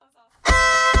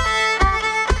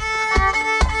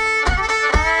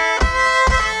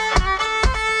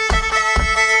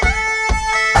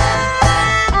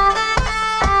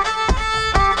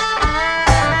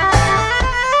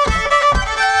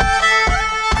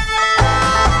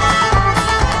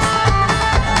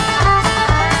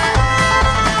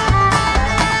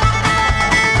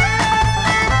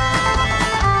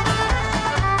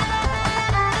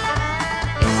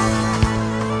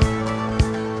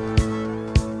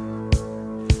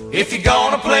If you're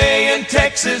gonna play in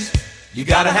Texas, you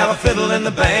gotta have a fiddle in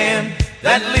the band.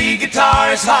 That lead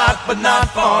guitar is hot, but not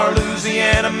for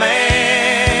Louisiana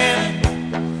man.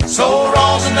 So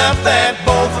rosin up that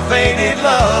bowl for faded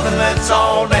love and let's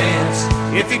all dance.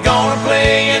 If you're gonna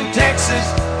play in Texas,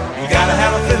 you gotta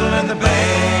have a fiddle in the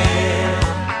band.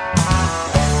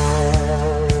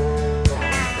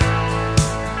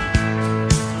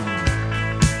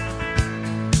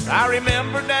 I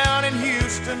remember down in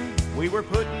Houston, we were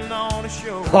putting on a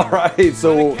show. All right,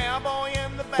 so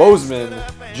Bozeman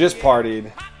just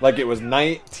partied like it was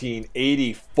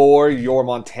 1984. Your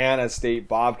Montana State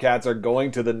Bobcats are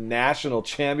going to the national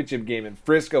championship game in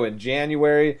Frisco in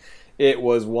January. It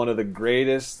was one of the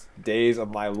greatest days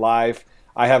of my life.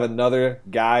 I have another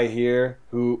guy here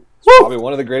who is probably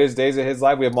one of the greatest days of his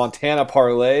life. We have Montana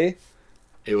Parlay.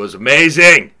 It was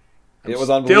amazing. It was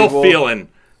unbelievable.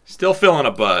 Still feeling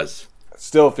a buzz.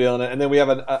 Still feeling it. And then we have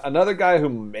another guy who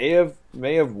may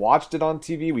have watched it on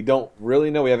TV. We don't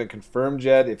really know. We haven't confirmed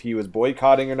yet if he was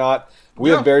boycotting or not. We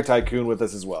have Bear Tycoon with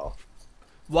us as well.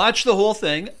 Watch the whole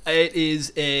thing. It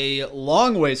is a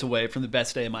long ways away from the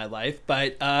best day of my life,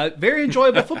 but very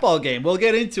enjoyable football game. We'll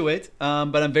get into it,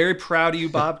 but I'm very proud of you,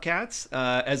 Bobcats.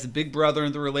 As the big brother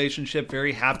in the relationship,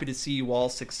 very happy to see you all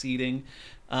succeeding.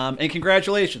 And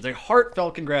congratulations, a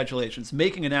heartfelt congratulations,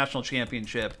 making a national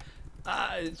championship.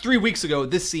 3 weeks ago,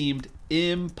 this seemed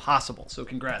impossible. So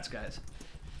congrats, guys.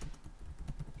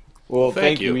 Well,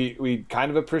 thank you. We kind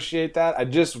of appreciate that.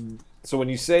 So when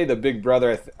you say the big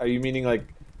brother, are you meaning like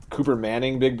Cooper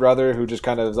Manning big brother who just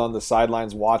kind of is on the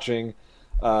sidelines watching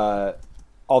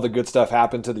all the good stuff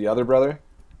happen to the other brother?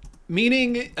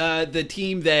 Meaning the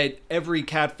team that every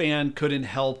Cat fan couldn't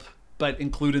help but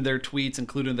included their tweets,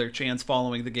 included their chants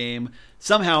following the game,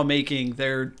 somehow making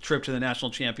their trip to the national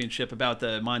championship about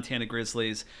the Montana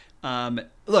Grizzlies.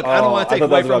 Look, I don't want to take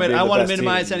away from it. I want to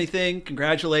minimize anything.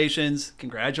 Congratulations.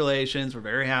 We're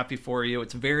very happy for you.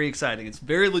 It's very exciting. It's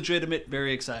very legitimate,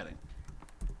 very exciting.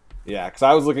 Yeah, because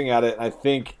I was looking at it, and I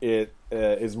think it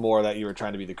is more that you were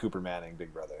trying to be the Cooper Manning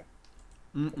big brother.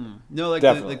 No, like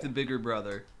the bigger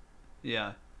brother.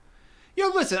 Yeah.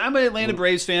 Listen, I'm an Atlanta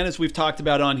Braves fan, as we've talked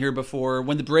about on here before.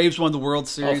 When the Braves won the World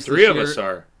Series all three of us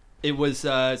are. It was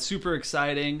super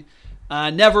exciting.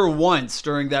 Never once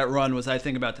during that run was I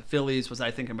thinking about the Phillies, was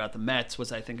I thinking about the Mets,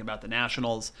 was I thinking about the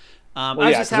Nationals. I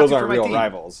was just happy those aren't for my real team.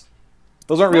 rivals.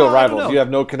 Those aren't real rivals. You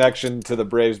have no connection to the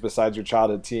Braves besides your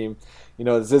childhood team.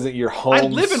 This isn't your home I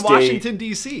live in state. Washington,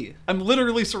 D.C. I'm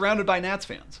literally surrounded by Nats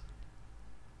fans.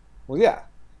 Well, yeah.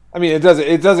 I mean, it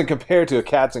doesn't compare to a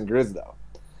Cats and Grizz, though.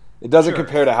 It doesn't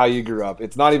compare to how you grew up.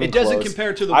 It's not even It doesn't close.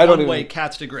 compare to the one-way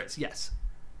Cats to Grizz, yes.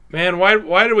 Man,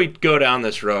 why did we go down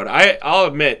this road? I'll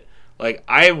admit,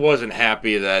 I wasn't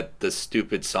happy that the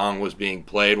stupid song was being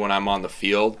played when I'm on the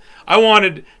field. I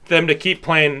wanted them to keep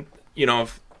playing,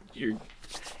 if you're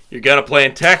going to play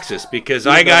in Texas, because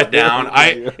I got down.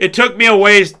 It took me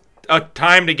a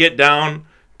time to get down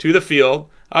to the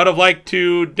field. I'd have liked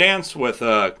to dance with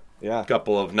a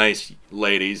couple of nice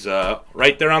ladies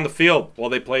right there on the field while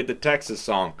they played the Texas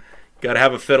song. You got to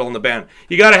have a fiddle in the band.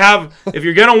 You got to have, if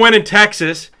you're going to win in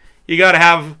Texas, you got to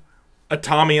have a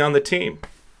Tommy on the team.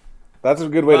 That's a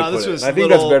good way to put it. And I think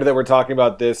that's better that we're talking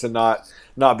about this and not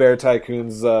Bear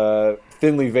Tycoon's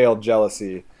thinly veiled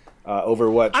jealousy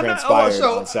over what transpired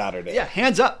on Saturday. Yeah,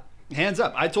 hands up.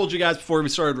 I told you guys before we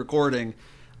started recording,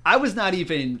 I was not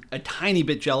even a tiny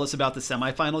bit jealous about the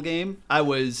semifinal game. I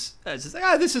was just like,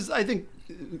 I think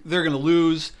they're going to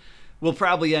lose. We'll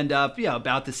probably end up,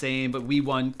 about the same, but we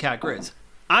won Cat Grizz.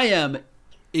 I am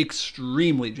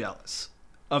extremely jealous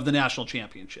of the national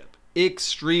championship.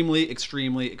 Extremely,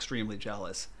 extremely, extremely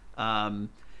jealous. And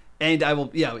I will,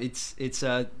 it's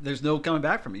there's no coming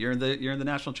back from it. You're in the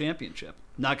national championship.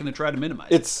 I'm not going to try to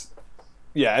minimize it.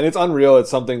 And it's unreal.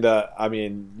 It's something that,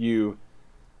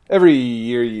 every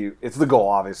year it's the goal,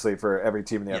 obviously, for every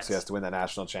team in the FCS to win that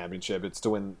national championship. It's to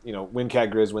win Cat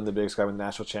Grizz, win the Big Sky, win the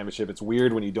national championship. It's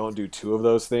weird when you don't do two of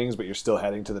those things, but you're still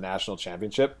heading to the national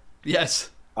championship. Yes.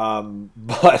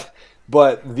 But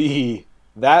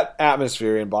that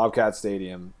atmosphere in Bobcat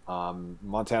Stadium,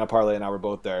 Montana Parlay and I were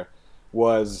both there,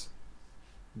 was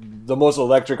the most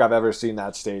electric I've ever seen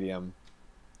that stadium,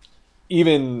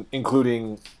 even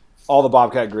including all the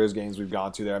Bobcat Grizz games we've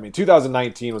gone to there.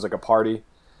 2019 was like a party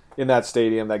in that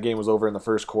stadium. That game was over in the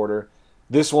first quarter.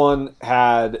 This one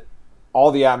had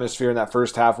all the atmosphere in that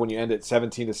first half when you end at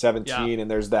 17-17, and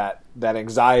there's that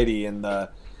anxiety and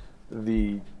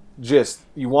the just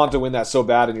you want to win that so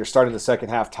bad, and you're starting the second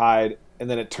half tied, and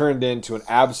then it turned into an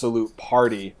absolute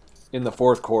party in the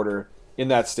fourth quarter in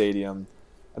that stadium.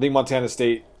 I think Montana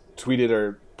State tweeted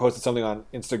or posted something on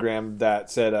Instagram that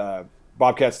said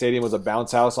Bobcat Stadium was a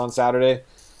bounce house on Saturday,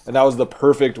 and that was the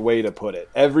perfect way to put it.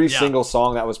 Every single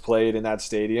song that was played in that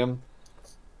stadium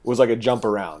was like a jump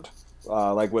around,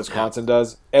 like Wisconsin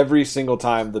does. Every single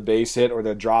time the bass hit or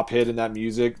the drop hit in that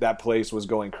music, that place was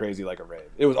going crazy like a rave.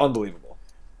 It was unbelievable.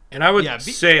 And I would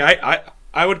say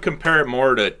I would compare it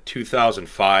more to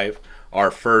 2005, our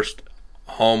first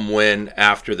home win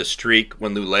after the streak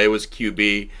when Lulay was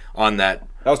QB on that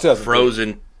was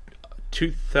frozen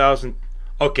 2000.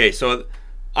 Okay, so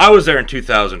I was there in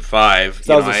 2005.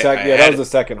 That was the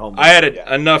second home win. I had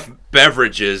enough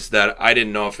beverages that I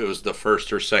didn't know if it was the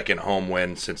first or second home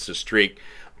win since the streak.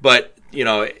 But,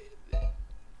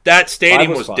 that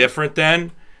stadium was different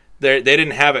then. They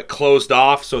didn't have it closed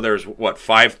off, so there's,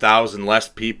 5,000 less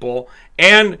people.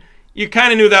 And you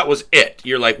kind of knew that was it.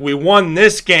 You're like, we won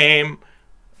this game.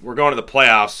 We're going to the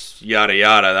playoffs, yada,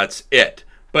 yada. That's it.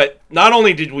 But not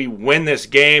only did we win this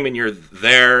game and you're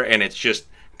there and it's just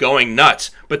going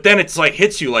nuts, but then it's like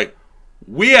hits you like,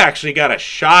 we actually got a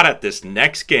shot at this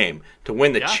next game to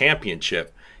win the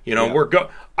championship.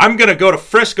 I'm going to go to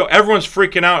Frisco. Everyone's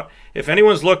freaking out. If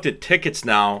anyone's looked at tickets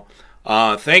now,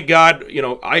 thank God,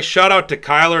 I shout out to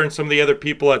Kyler and some of the other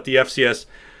people at the FCS,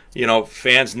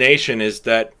 Fans Nation, is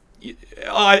that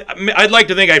I'd like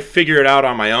to think I'd figure it out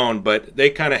on my own, but they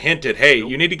kind of hinted, hey,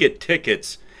 you need to get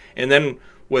tickets. And then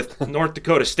with North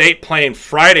Dakota State playing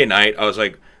Friday night, I was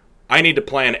like, I need to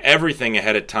plan everything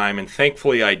ahead of time, and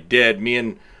thankfully I did. Me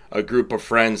and a group of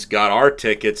friends got our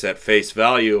tickets at face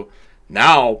value.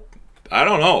 Now, I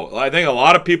don't know. I think a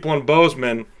lot of people in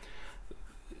Bozeman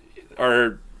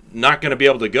are not going to be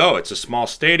able to go. It's a small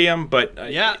stadium, but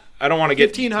I don't want to be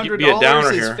a downer here.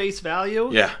 $1,500 is face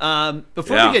value. Yeah.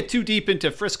 Before we get too deep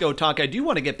into Frisco talk, I do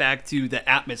want to get back to the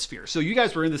atmosphere. So you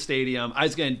guys were in the stadium. I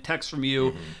was getting texts from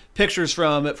you, pictures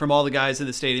from all the guys in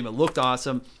the stadium. It looked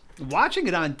awesome. Watching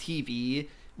it on TV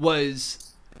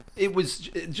was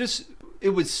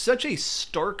such a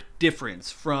stark difference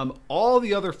from all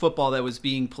the other football that was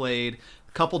being played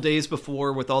a couple days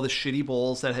before with all the shitty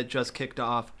bowls that had just kicked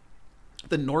off.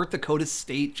 The North Dakota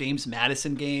State James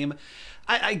Madison game.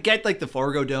 I get like the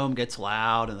Fargo Dome gets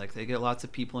loud and like they get lots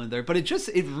of people in there, but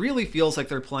it really feels like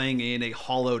they're playing in a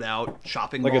hollowed out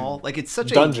shopping mall. Like it's such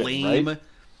dungeon, a lame. Right?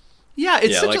 Yeah,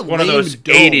 it's such a one lame of those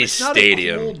dome. 80s it's not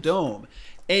stadium. A cool dome.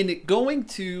 And going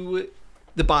to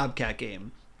the Bobcat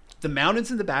game, the mountains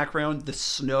in the background, the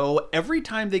snow. Every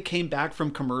time they came back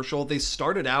from commercial, they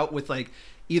started out with like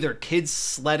either kids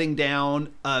sledding down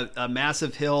a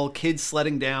massive hill, kids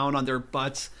sledding down on their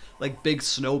butts, like big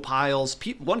snow piles.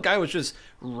 One guy was just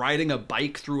riding a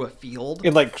bike through a field.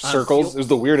 In like circles. It was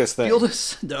the weirdest thing. Field of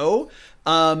snow.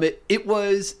 It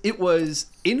was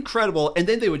incredible. And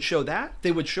then they would show that.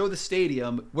 They would show the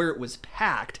stadium where it was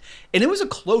packed. And it was a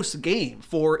close game.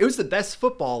 It was the best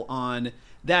football on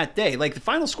that day. Like the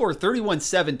final score,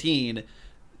 31-17.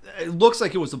 It looks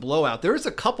like it was a blowout. There was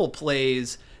a couple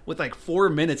plays with like 4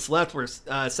 minutes left where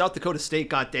South Dakota State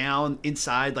got down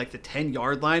inside like the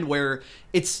 10-yard line where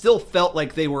it still felt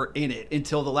like they were in it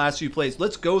until the last few plays.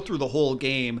 Let's go through the whole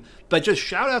game, but just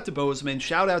shout out to Bozeman,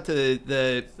 shout out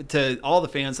to all the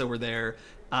fans that were there.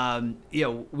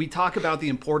 We talk about the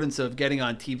importance of getting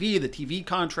on TV, the TV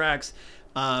contracts,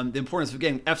 the importance of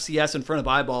getting FCS in front of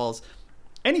eyeballs.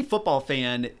 Any football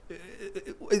fan,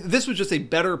 this was just a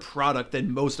better product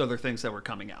than most other things that were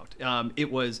coming out.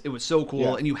 It was so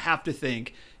cool, and you have to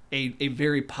think a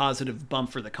very positive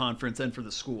bump for the conference and for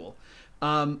the school.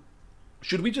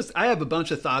 Should we just? I have a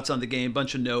bunch of thoughts on the game,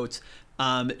 bunch of notes.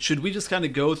 Should we just kind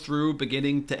of go through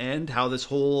beginning to end how this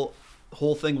whole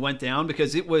thing went down,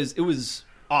 because it was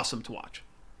awesome to watch.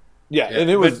 Yeah, and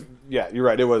it was. Yeah, you're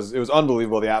right. It was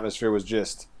unbelievable. The atmosphere was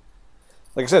just,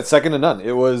 like I said, second to none.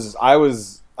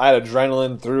 I had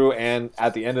adrenaline through and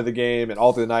at the end of the game and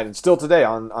all through the night, and still today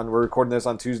we're recording this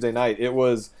on Tuesday night.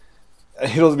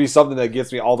 It'll be something that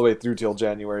gets me all the way through till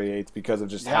January 8th because of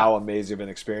just how amazing of an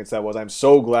experience that was. I'm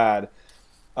so glad.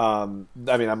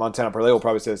 Montana Parlay will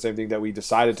probably say the same thing, that we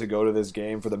decided to go to this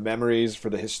game for the memories, for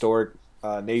the historic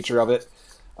nature of it.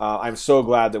 I'm so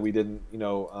glad that we didn't,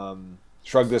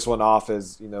 shrug this one off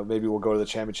as, maybe we'll go to the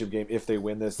championship game if they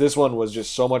win this. This one was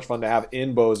just so much fun to have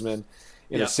in Bozeman,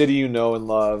 in a city you know and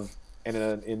love, and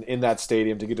in that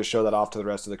stadium. To get to show that off to the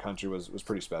rest of the country was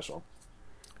pretty special.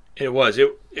 It was.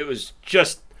 It was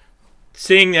just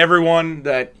seeing everyone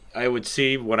that I would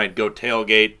see when I'd go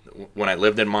tailgate when I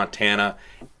lived in Montana,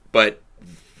 but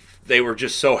they were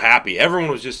just so happy. Everyone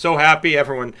was just so happy.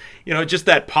 Everyone, just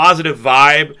that positive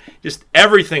vibe, just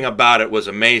everything about it was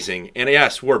amazing. And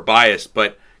yes, we're biased,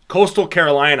 but Coastal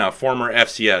Carolina, former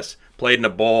FCS, played in a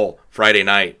bowl Friday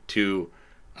night to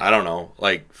I don't know,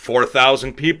 like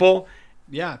 4,000 people.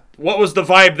 Yeah. What was the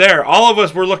vibe there? All of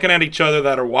us were looking at each other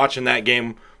that are watching that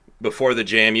game before the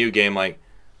JMU game like,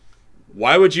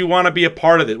 why would you want to be a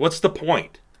part of it? What's the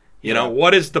point? You know,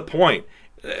 what is the point?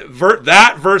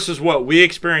 That versus what we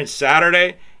experienced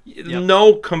Saturday,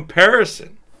 no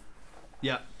comparison.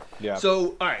 Yeah. Yeah.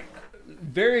 So, all right.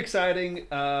 Very exciting.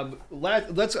 I'm going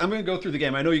to go through the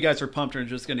game. I know you guys are pumped and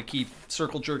just going to keep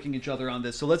circle jerking each other on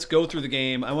this. So let's go through the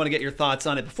game. I want to get your thoughts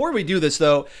on it. Before we do this,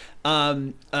 though,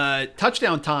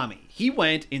 touchdown Tommy. He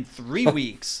went in 3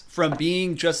 weeks from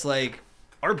being just like,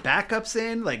 our backup's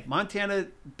in, like Montana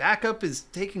backup is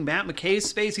taking Matt McKay's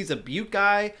space. He's a Butte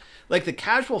guy. Like the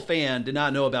casual fan did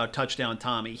not know about touchdown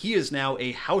Tommy. He is now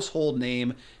a household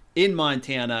name in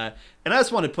Montana. And I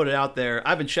just want to put it out there. I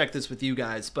haven't checked this with you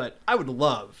guys, but I would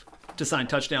love to sign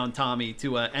touchdown Tommy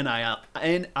to a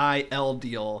NIL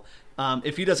deal.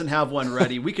 If he doesn't have one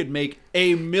ready, we could make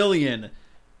 1 million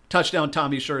touchdown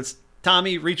Tommy shirts.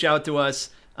 Tommy, reach out to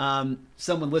us.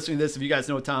 Someone listening to this, if you guys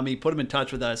know Tommy, put him in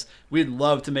touch with us. We'd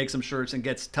love to make some shirts and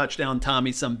get touchdown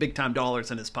Tommy some big time dollars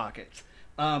in his pockets.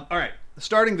 All right,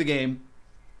 starting the game,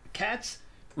 Cats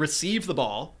receive the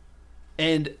ball,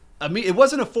 and it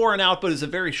wasn't a 4-and-out, but it was a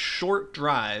very short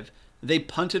drive. They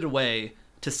punted away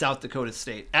to South Dakota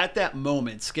State. At that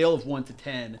moment, scale of 1 to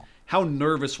 10, how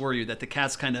nervous were you that the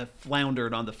Cats kind of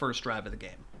floundered on the first drive of the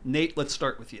game? Nate, let's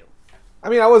start with you. I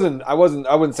mean, I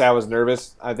wouldn't say I was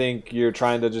nervous. I think you're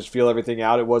trying to just feel everything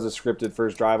out. It was a scripted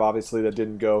first drive, obviously, that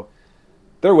didn't go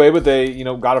their way, but they,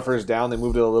 got a first down. They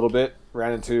moved it a little bit,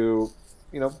 ran into,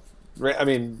 I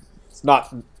mean, it's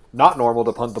not normal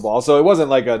to punt the ball. So it wasn't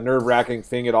like a nerve-wracking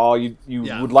thing at all. You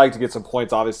would like to get some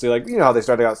points, obviously. Like, how they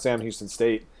started out Sam Houston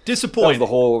State. Disappointing. That was the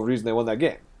whole reason they won that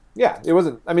game. Yeah, it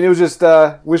wasn't. I mean, it was just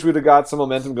wish we'd have got some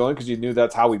momentum going because you knew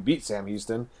that's how we beat Sam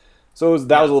Houston. So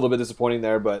that was a little bit disappointing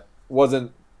there, but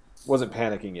wasn't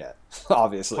panicking yet,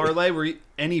 obviously. Parlay, were you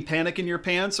any panic in your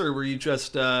pants, or were you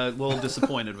just a little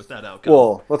disappointed with that outcome?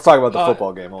 Well, let's talk about the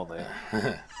football game only.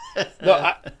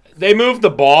 No, they moved the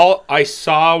ball. I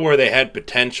saw where they had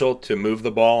potential to move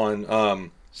the ball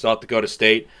in South Dakota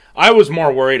State. I was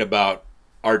more worried about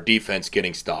our defense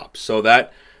getting stops. So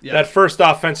that first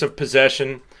offensive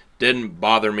possession didn't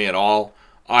bother me at all.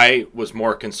 I was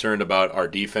more concerned about our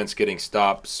defense getting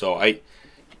stopped. So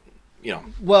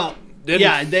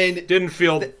didn't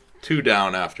feel too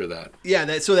down after that.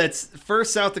 Yeah, so that's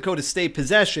first South Dakota State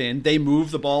possession. They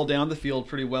moved the ball down the field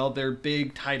pretty well. Their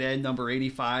big tight end, number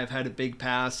 85, had a big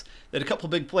pass. They had a couple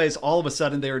big plays. All of a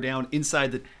sudden, they were down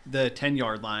inside the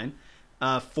 10-yard line.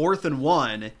 4th and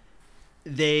 1,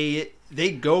 they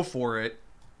go for it,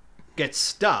 get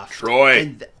stuffed. Troy.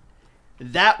 And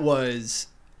that was...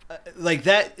 like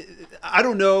that, I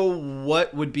don't know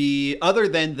what would be other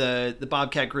than the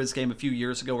Bobcat Grizz game a few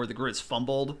years ago where the Grizz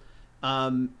fumbled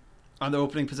on the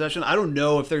opening possession. I don't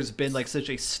know if there's been like such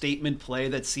a statement play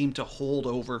that seemed to hold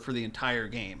over for the entire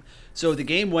game. So the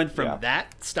game went from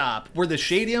that stop where the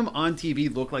stadium on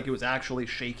TV looked like it was actually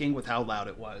shaking with how loud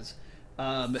it was,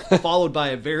 followed by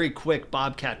a very quick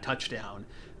Bobcat touchdown.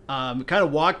 Kind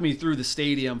of walked me through the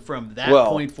stadium from that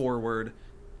point forward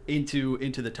into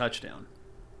the touchdown.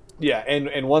 Yeah,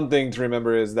 and one thing to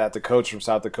remember is that the coach from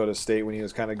South Dakota State, when he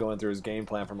was kind of going through his game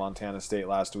plan for Montana State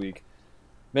last week,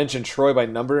 mentioned Troy by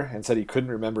number and said he couldn't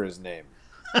remember his name.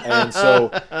 And so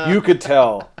you could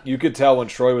tell when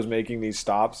Troy was making these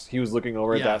stops, he was looking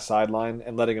over at that sideline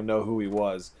and letting him know who he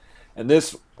was. And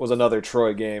this was another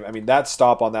Troy game. I mean, that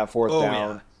stop on that 4th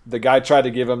down, the guy tried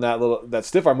to give him that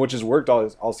stiff arm, which has worked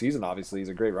all season, obviously. He's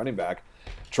a great running back.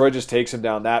 Troy just takes him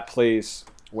down. That place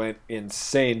went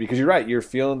insane because you're right. You're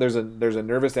feeling there's a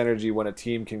nervous energy when a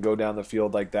team can go down the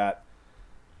field like that,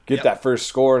 get that first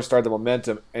score, start the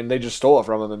momentum, and they just stole it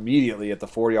from him immediately at the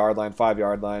 4-yard line,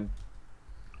 5-yard line.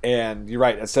 And you're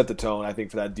right, it set the tone, I think,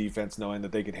 for that defense, knowing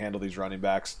that they could handle these running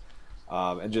backs.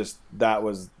 And just that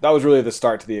was really the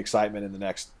start to the excitement in the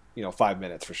next 5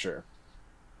 minutes for sure.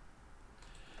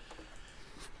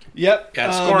 Yep.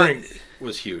 Yeah, scoring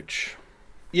was huge.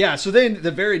 Yeah, so then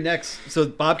the very next, so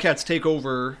Bobcats take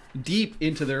over deep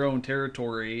into their own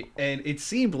territory, and it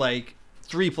seemed like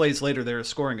 3 plays later they were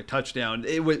scoring a touchdown.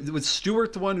 Was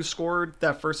Stewart the one who scored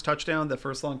that first touchdown, that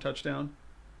first long touchdown?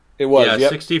 It was,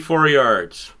 64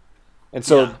 yards. And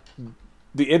so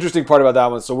the interesting part about that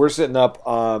one, so we're sitting up,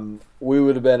 we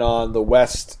would have been on the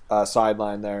west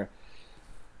sideline there,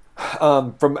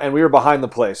 and we were behind the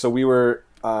play, so we were...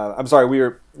 we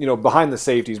were, behind the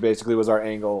safeties basically was our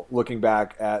angle, looking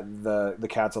back at the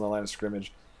Cats on the line of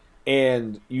scrimmage.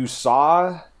 And you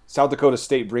saw South Dakota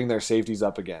State bring their safeties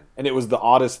up again. And it was the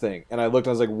oddest thing. And I looked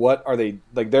and I was like, what are they,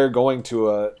 like they're going to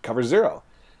a cover 0.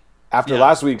 After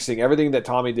last week, seeing everything that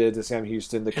Tommy did to Sam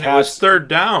Houston, the And Cats, it was third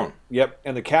down. Yep,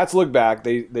 and the Cats look back.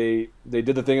 They did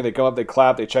the thing, and they come up, they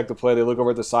clap, they check the play, they look over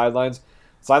at the sidelines.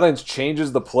 Sidelines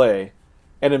changes the play,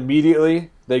 and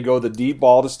immediately they go the deep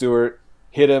ball to Stewart,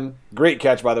 hit him. Great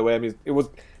catch, by the way. I mean, it was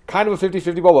kind of a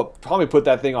 50-50 ball, but Tommy put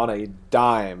that thing on a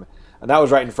dime, and that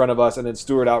was right in front of us, and then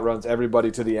Stewart outruns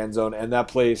everybody to the end zone, and that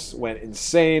place went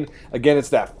insane. Again, it's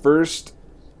that first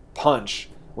punch.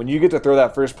 When you get to throw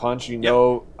that first punch, you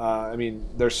know, I mean,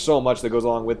 there's so much that goes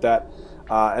along with that.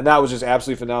 And that was just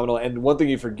absolutely phenomenal. And one thing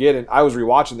you forget, and I was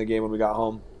rewatching the game when we got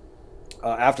home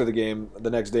after the game the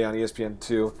next day on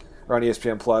ESPN2 or on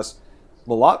ESPN Plus.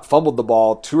 Malott fumbled the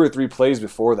ball 2 or 3 plays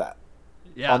before that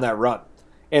on that run.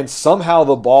 And somehow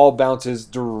the ball bounces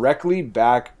directly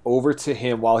back over to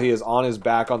him while he is on his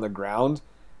back on the ground,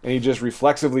 and he just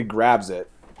reflexively grabs it.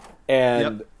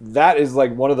 And that is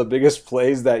like one of the biggest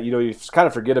plays that, you know, you kind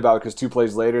of forget about because 2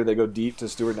 plays later they go deep to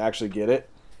Stewart and actually get it.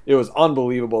 It was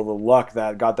unbelievable, the luck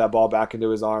that got that ball back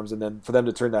into his arms, and then for them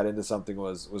to turn that into something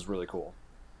was really cool.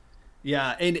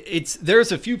 Yeah, and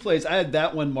there's a few plays, I had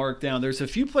that one marked down. There's a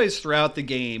few plays throughout the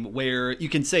game where you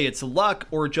can say it's luck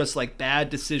or just like bad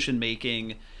decision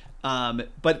making,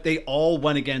 but they all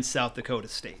went against South Dakota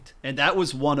State, and that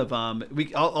was one of them.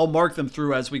 I'll mark them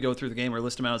through as we go through the game, or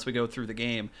list them out as we go through the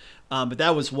game. But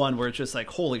that was one where it's just like,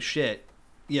 holy shit,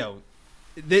 you know.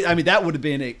 I mean, that would have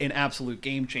been an absolute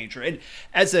game changer. And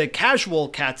as a casual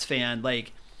Cats fan,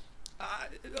 like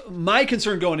my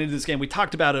concern going into this game, we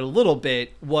talked about it a little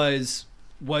bit, was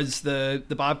the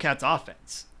Bobcats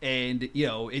offense. And, you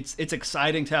know, it's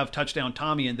exciting to have touchdown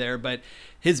Tommy in there, but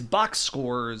his box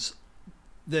scores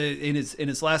in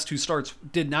his last 2 starts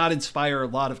did not inspire a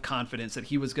lot of confidence that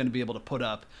he was going to be able to put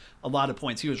up a lot of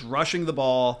points. He was rushing the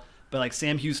ball, but like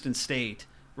Sam Houston State,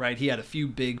 right? He had a few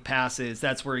big passes.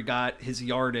 That's where he got his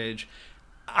yardage.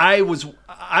 I was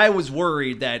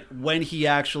worried that when he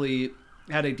actually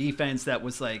had a defense that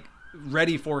was like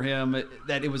ready for him,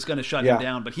 that it was going to shut him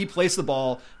down. But he placed the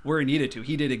ball where he needed to.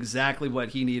 He did exactly what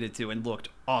he needed to and looked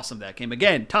awesome that game.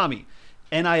 Again, Tommy,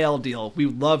 NIL deal. We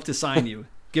would love to sign you.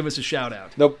 Give us a shout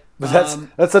out. Nope. But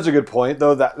that's such a good point,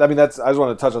 though. I just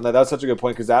want to touch on that. That's such a good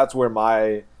point because that's where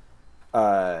my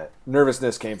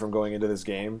nervousness came from going into this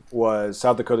game, was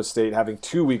South Dakota State having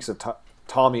 2 weeks of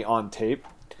Tommy on tape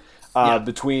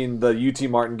between the UT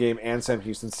Martin game and Sam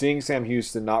Houston. Seeing Sam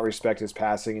Houston not respect his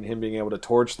passing and him being able to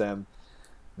torch them,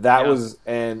 that was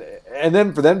and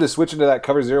then for them to switch into that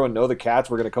cover 0 and know the Cats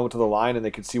were going to come to the line and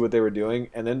they could see what they were doing,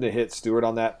 and then to hit Stewart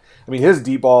on that. I mean, his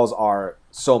deep balls are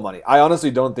so money. I honestly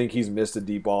don't think he's missed a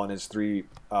deep ball in his 3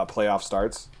 playoff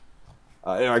starts.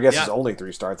 I guess it's only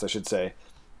 3 starts, I should say.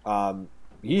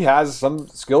 He has some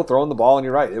skill throwing the ball, and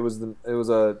you're right. It was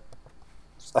a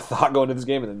thought going into this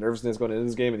game and the nervousness going into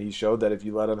this game, and he showed that if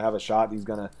you let him have a shot, he's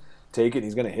going to take it and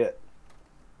he's going to hit.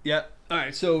 Yeah. All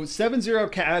right, so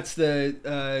 7-0 Cats.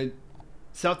 The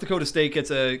South Dakota State gets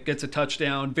a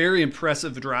touchdown. Very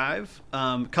impressive drive.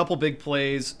 Couple big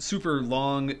plays. Super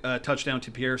long touchdown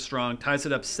to Pierre Strong. Ties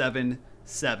it up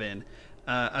 7-7.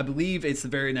 I believe it's the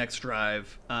very next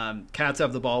drive. Cats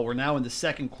have the ball. We're now in the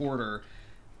second quarter.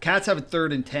 Cats have a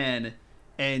 3rd and 10,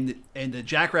 and the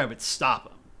Jackrabbits stop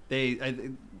them.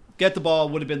 They get the ball.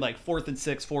 Would have been like 4th and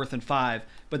 6, 4th and 5,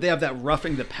 but they have that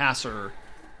roughing the passer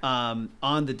on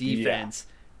the defense.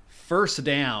 First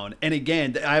down, and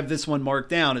again, I have this one marked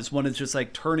down as one of just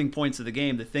like turning points of the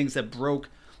game. The things that broke.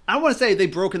 I don't want to say they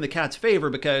broke in the Cats' favor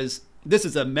because this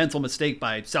is a mental mistake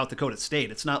by South Dakota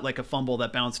State. It's not like a fumble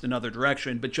that bounced another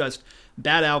direction, but just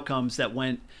bad outcomes that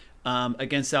went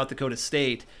against South Dakota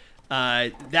State.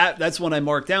 That's one I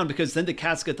marked down because then the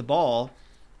Cats get the ball,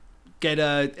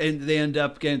 and they end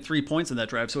up getting 3 points in that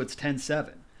drive, so it's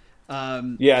 10-7.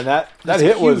 And that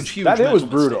hit was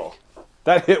brutal. Mistake.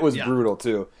 That hit was brutal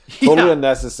too. Totally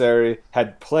unnecessary.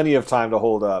 Had plenty of time to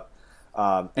hold up,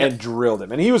 and drilled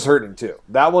him, and he was hurting too.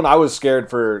 That one I was scared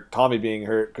for Tommy being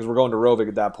hurt because we're going to Rovig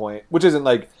at that point, which isn't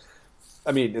like.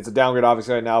 I mean, it's a downgrade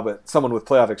obviously right now, but someone with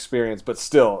playoff experience. But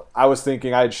still, I was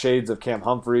thinking I had shades of Cam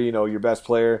Humphrey, your best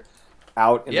player,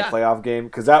 out in the playoff game,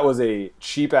 because that was a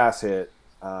cheap-ass hit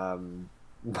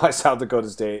by South Dakota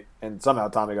State, and somehow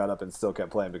Tommy got up and still kept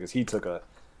playing because he took a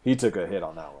hit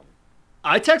on that one.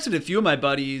 I texted a few of my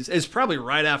buddies, it's probably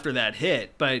right after that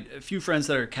hit, but a few friends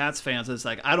that are Cats fans, it's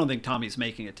like, I don't think Tommy's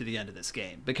making it to the end of this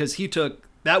game, because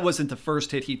that wasn't the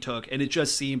first hit he took, and it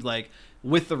just seemed like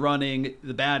with the running,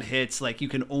 the bad hits, like you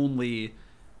can only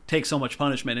take so much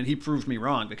punishment, and he proved me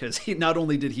wrong because he not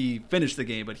only did he finish the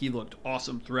game, but he looked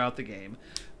awesome throughout the game.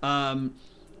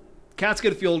 Cats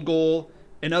get a field goal.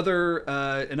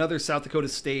 Another South Dakota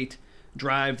State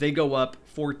drive. They go up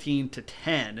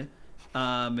 14-10,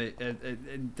 What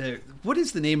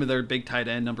is the name of their big tight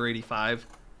end, number 85?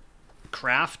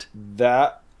 Kraft?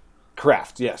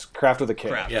 Kraft, yes. Kraft with a K.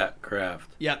 Kraft. Yeah,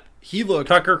 Kraft. Yep. He looked...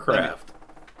 Tucker Kraft.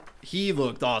 He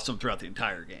looked awesome throughout the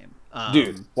entire game.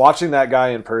 Dude, watching that guy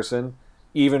in person,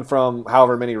 even from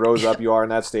however many rows up you are in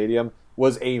that stadium,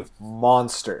 was a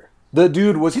monster. The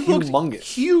dude was humongous.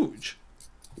 Huge.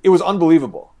 It was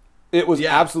unbelievable. It was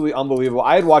absolutely unbelievable.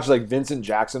 I had watched like Vincent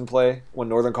Jackson play when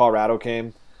Northern Colorado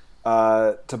came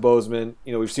to Bozeman.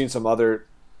 You know, we've seen some other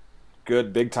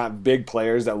good big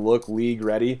players that look league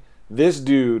ready. This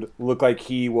dude looked like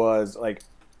he was like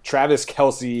Travis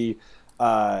Kelce,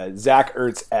 Zach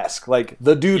Ertz-esque. Like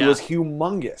the dude was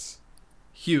humongous.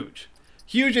 Huge,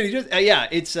 and he just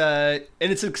it's and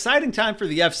it's an exciting time for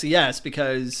the FCS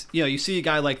because you see a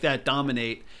guy like that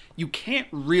dominate. You can't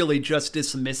really just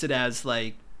dismiss it as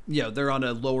like they're on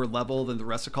a lower level than the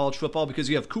rest of college football because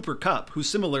you have Cooper Kupp, who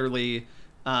similarly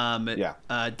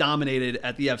dominated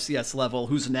at the FCS level,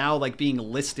 who's now like being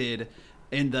listed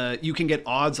in you can get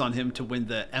odds on him to win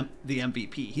the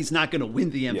MVP. He's not going to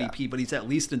win the MVP, but he's at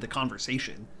least in the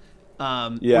conversation.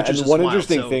 Which is one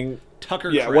interesting thing.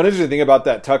 Tucker Kraft. One interesting thing about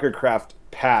that Tucker Kraft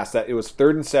pass, that it was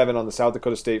 3rd and 7 on the South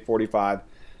Dakota State 45.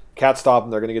 Cats stop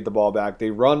them, they're going to get the ball back. They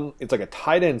run, it's like a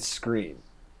tight end screen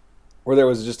where there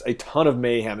was just a ton of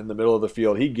mayhem in the middle of the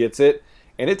field. He gets it,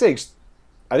 and it takes,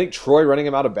 I think, Troy running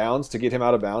him out of bounds to get him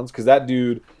out of bounds because that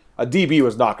dude, a DB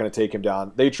was not going to take him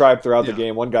down. They tried throughout the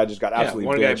game. One guy just got absolutely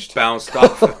one bitched. guy bounced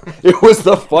off. It was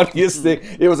the funniest thing.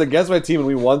 It was against my team and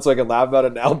we won, so I can laugh about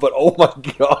it now. But oh my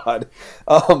god!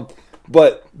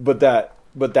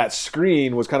 But that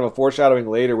screen was kind of a foreshadowing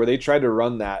later where they tried to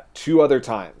run that 2 other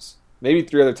times, maybe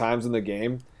 3 other times in the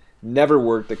game. Never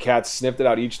worked. The Cats sniffed it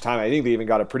out each time. I think they even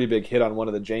got a pretty big hit on one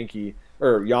of the Yankee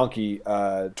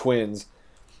twins.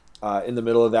 In the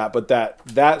middle of that, but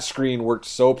that screen worked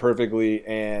so perfectly,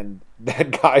 and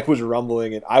that guy was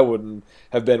rumbling, and I wouldn't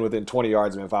have been within 20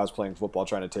 yards of him if I was playing football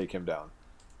trying to take him down.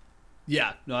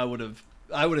 Yeah, no, I would have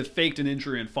faked an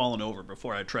injury and fallen over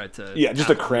before I tried to. Yeah, just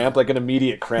a cramp, like an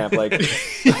immediate cramp, like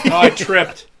I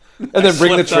tripped. And then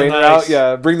bring the trainer out.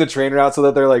 Yeah, bring the trainer out so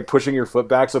that they're like pushing your foot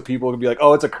back, so people can be like,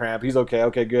 "Oh, it's a cramp. He's okay.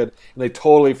 Okay, good." And they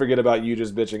totally forget about you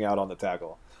just bitching out on the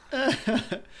tackle.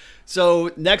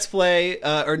 So next play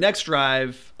or next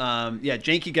drive,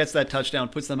 Janke gets that touchdown,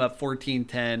 puts them up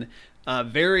 14-10.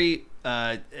 Very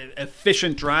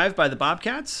efficient drive by the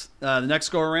Bobcats. The next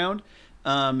go around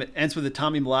ends with a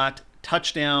Tommy Mellott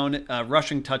touchdown,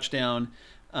 rushing touchdown.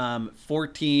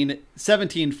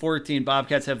 17-14.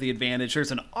 Bobcats have the advantage.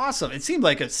 There's an awesome, it seemed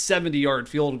like a 70-yard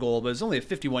field goal, but it's only a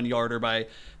 51-yarder by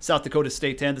South Dakota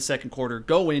State to end the second quarter.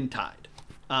 Go in tied,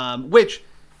 which.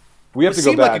 We have to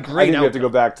go back. I think we have to go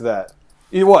back to that.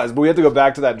 It was, but we have to go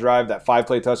back to that drive, that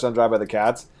 5-play touchdown drive by the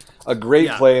Cats. A great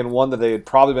play and one that they had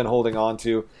probably been holding on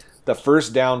to. The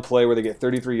first down play where they get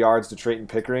 33 yards to Trayton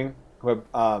Pickering.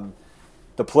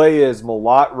 The play is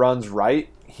Mellott runs right.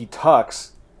 He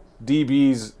tucks.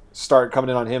 DBs start coming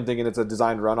in on him thinking it's a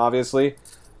designed run, obviously.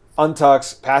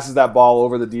 Untucks, passes that ball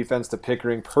over the defense to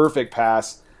Pickering. Perfect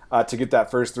pass. To get that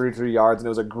first 33 yards, and it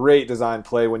was a great design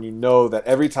play when you know that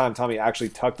every time Tommy actually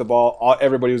tucked the ball,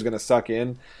 everybody was going to suck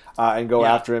in and go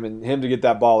after him, and him to get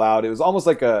that ball out. It was almost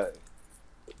like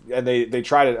and they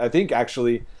tried it. I think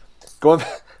actually going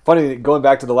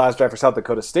back to the last drive for South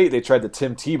Dakota State, they tried the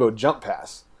Tim Tebow jump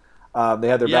pass. They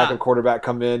had their backup quarterback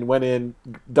come in, went in,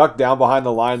 ducked down behind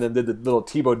the line, then did the little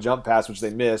Tebow jump pass, which they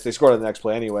missed. They scored on the next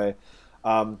play anyway.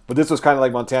 But this was kind of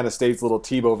like Montana State's little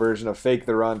Tebow version of fake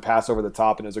the run, pass over the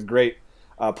top, and it was a great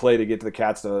play to get to the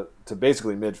Cats to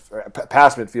basically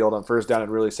past midfield on first down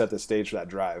and really set the stage for that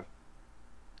drive.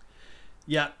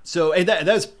 Yeah, so and that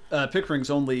was Pickering's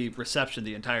only reception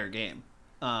the entire game.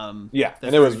 And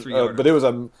it was,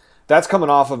 that's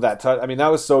coming off of that touch. I mean, that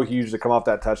was so huge to come off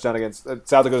that touchdown against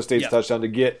South Dakota State's touchdown to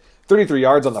get 33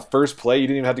 yards on the first play. You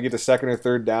didn't even have to get to second or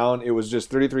third down. It was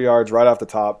just 33 yards right off the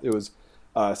top. It was.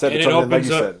 Set the tone, like you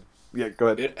said. Yeah, go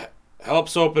ahead. It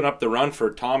helps open up the run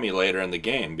for Tommy later in the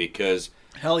game because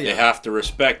they have to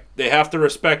respect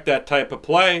that type of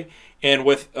play. And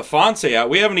with Afonso out,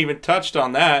 we haven't even touched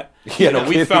on that.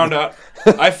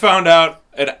 I found out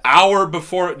an hour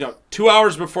before, 2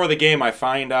 hours before the game. I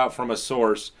find out from a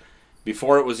source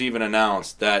before it was even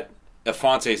announced that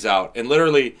Afonso's out, and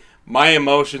literally my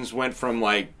emotions went from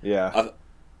like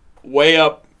way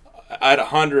up at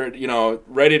 100,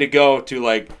 ready to go to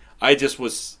like I just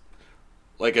was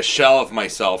like a shell of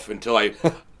myself until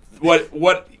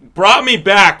what brought me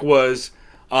back was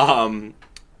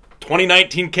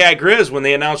 2019 Cat Grizz when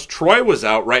they announced Troy was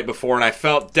out right before, and I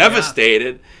felt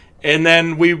devastated, and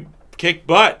then we kicked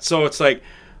butt. So it's like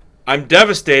I'm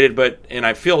devastated, and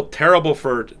I feel terrible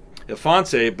for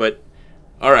Alphonse, but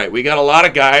all right, we got a lot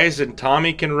of guys, and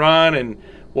Tommy can run, and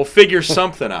we'll figure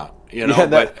something out,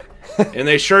 and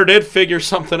they sure did figure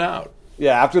something out.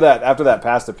 Yeah, after that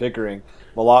pass to Pickering,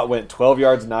 Malott went 12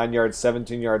 yards, 9 yards,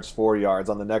 17 yards, 4 yards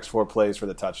on the next 4 plays for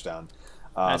the touchdown.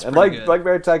 And like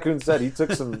Barry Tycoon said, he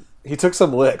took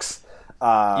some licks,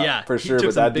 for sure.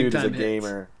 But that dude is a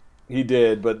gamer. He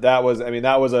did, but that was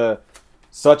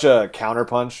such a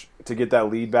counterpunch to get that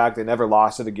lead back. They never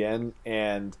lost it again,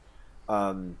 and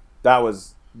that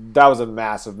was a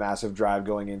massive drive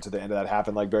going into the end of that half.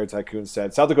 And like Barry Tycoon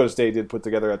said, South Dakota State did put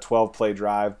together a 12-play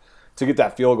drive to get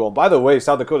that field goal. And by the way,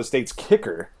 South Dakota State's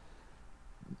kicker,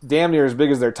 damn near as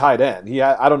big as their tight end.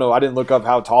 I don't know, I didn't look up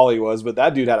how tall he was, but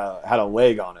that dude had a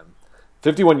leg on him.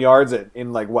 51 yards in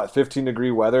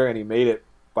 15-degree weather, and he made it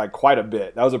by quite a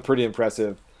bit. That was a pretty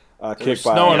impressive kick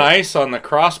by snow and ice on the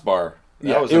crossbar.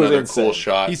 That was another cool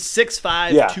shot. He's 6'5",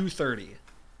 230.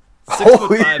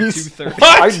 6'5", 230.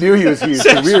 I knew he was huge.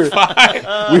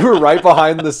 We were right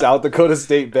behind the South Dakota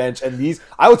State bench, and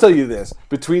I will tell you this,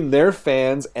 between their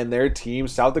fans and their team,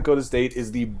 South Dakota State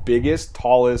is the biggest,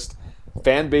 tallest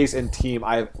fan base and team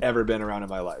I have ever been around in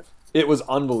my life. It was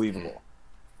unbelievable.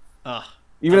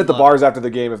 Even at the bars after the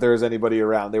game, if there was anybody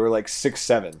around, they were like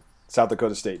 6'7", South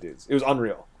Dakota State dudes. It was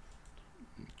unreal.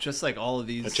 Just like all of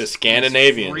these just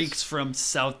Scandinavians, freaks from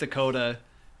South Dakota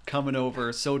coming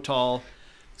over, so tall,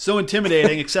 so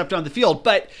intimidating, except on the field.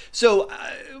 But so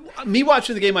me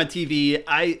watching the game on TV,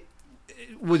 I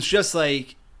was just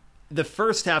like, the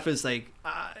first half is like,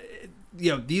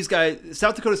 these guys,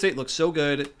 South Dakota State looks so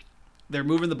good. They're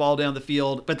moving the ball down the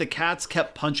field, but the Cats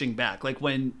kept punching back. Like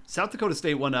when South Dakota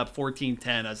State went up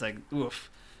 14-10, I was like, oof,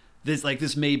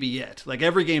 this may be it. Like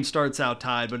every game starts out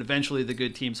tied, but eventually the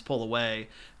good teams pull away.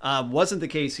 Wasn't the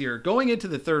case here. Going into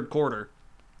the third quarter,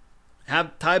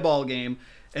 have tie ball game,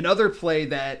 another play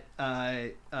that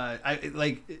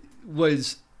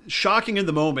was shocking in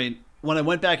the moment. When I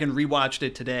went back and rewatched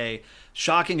it today,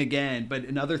 shocking again, but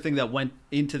another thing that went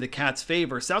into the Cats'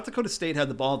 favor, South Dakota State had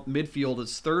the ball midfield.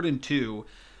 It's 3rd and 2.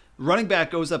 Running back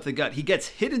goes up the gut. He gets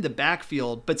hit in the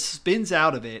backfield, but spins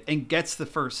out of it and gets the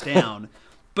first down.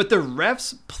 But the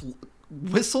refs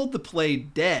whistled the play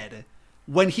dead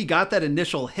when he got that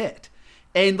initial hit.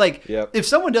 And if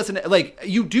someone doesn't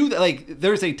you do that,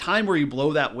 there's a time where you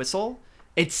blow that whistle.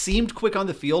 It seemed quick on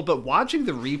the field, but watching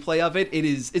the replay of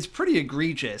it's pretty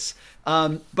egregious.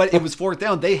 But it was 4th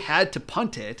down. They had to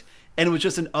punt it, and it was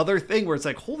just another thing where it's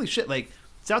like, holy shit!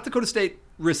 South Dakota State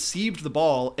received the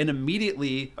ball and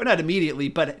not immediately,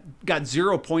 but got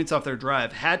 0 points off their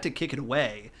drive. Had to kick it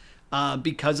away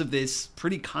because of this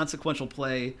pretty consequential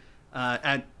play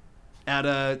at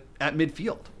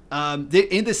midfield.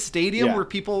 In the stadium, were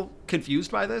people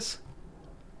confused by this?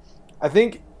 I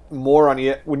think more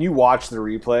when you watch the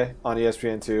replay on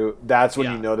ESPN2, that's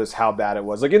when you notice how bad it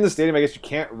was. Like in the stadium, I guess you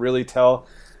can't really tell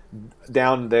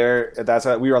down there.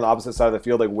 We were on the opposite side of the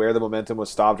field, like where the momentum was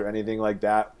stopped or anything like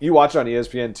that. You watch it on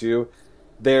ESPN2,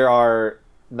 there are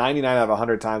 99 out of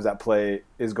 100 times that play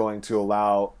is going to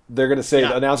allow. They're going to say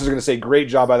the announcers are going to say, "Great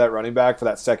job by that running back for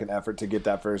that second effort to get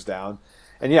that first down."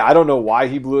 And I don't know why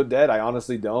he blew it dead. I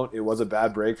honestly don't. It was a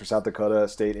bad break for South Dakota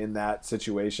State in that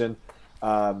situation.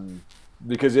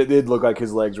 Because it did look like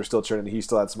his legs were still turning. He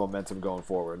still had some momentum going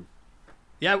forward.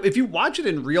 Yeah, if you watch it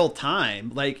in real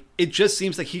time, it just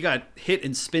seems like he got hit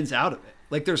and spins out of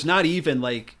it. There's not even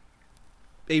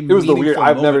it was the weird.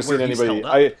 I've never seen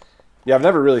anybody. I've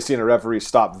never really seen a referee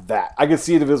stop that. I could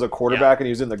see it if it was a quarterback and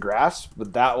he was in the grass,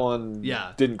 but that one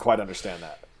didn't quite understand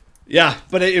that. Yeah,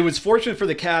 but it was fortunate for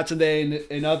the Cats, and then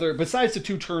besides the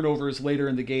 2 turnovers later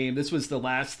in the game, this was the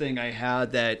last thing I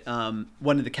had that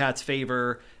went in the Cats'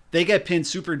 favor. They get pinned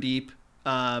super deep.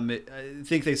 I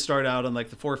think they start out on the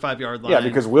 4 or 5 yard line. Yeah,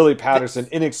 because Willie Patterson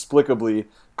inexplicably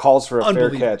calls for a fair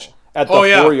catch at the 4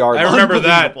 yard line. I remember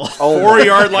that. 4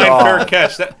 yard line fair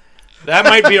catch. That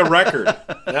might be a record.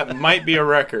 That might be a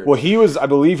record. Well, I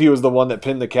believe he was the one that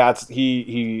pinned the Cats.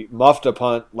 He muffed a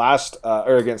punt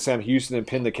against Sam Houston and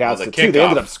pinned the Cats to 2. They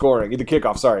ended up scoring. The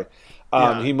kickoff, sorry.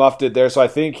 He muffed it there. So I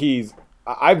think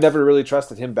I've never really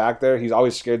trusted him back there. He's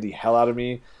always scared the hell out of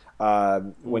me.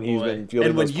 When he's been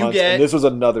fielding those punts. And this was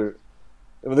another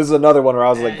one where I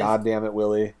was like, God damn it,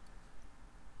 Willie.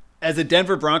 As a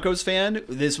Denver Broncos fan,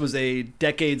 this was a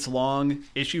decades-long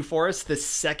issue for us. The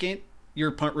second your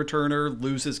punt returner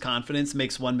loses confidence,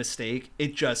 makes one mistake,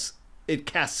 it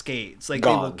cascades. They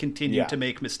will continue to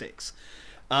make mistakes.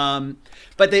 But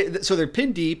they're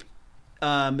pinned deep.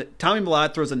 Tommy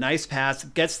Malott throws a nice pass,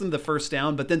 gets them the first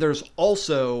down, but then there's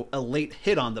also a late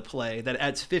hit on the play that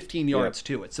adds 15 yards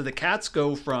to it. So the Cats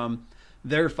go from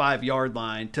their 5-yard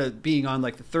line to being on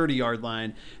like the 30-yard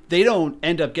line, they don't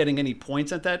end up getting any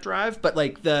points at that drive. But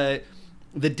like the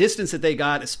distance that they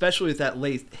got, especially with that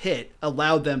late hit,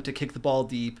 allowed them to kick the ball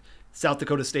deep. South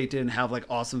Dakota State didn't have like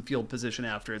awesome field position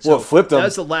after it. So well, it flipped them. That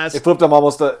was the last. It flipped them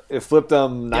It flipped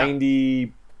them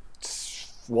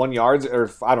 91 yards,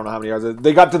 or I don't know how many yards.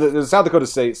 They got to the South Dakota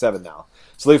State 7 now.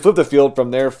 So they flipped the field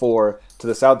from their 4 to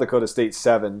the South Dakota State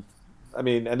 7. I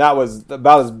mean, and that was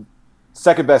about as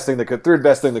third best thing that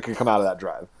could come out of that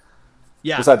drive.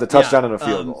 Yeah. Besides the touchdown and a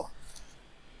field goal.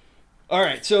 All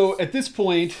right, so at this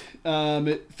point,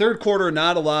 third quarter,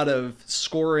 not a lot of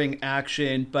scoring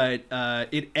action, but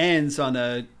it ends on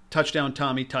a touchdown,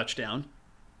 Tommy touchdown.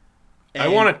 And I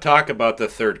want to talk about the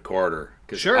third quarter.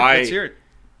 Sure, let's hear it.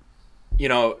 You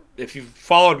know, if you've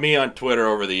followed me on Twitter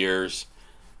over the years,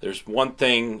 there's one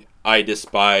thing I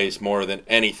despise more than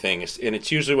anything, and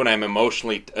it's usually when I'm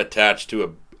emotionally attached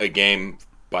to a game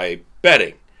by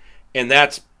betting, and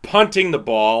that's punting the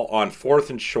ball on 4th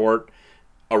and short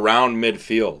around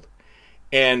midfield.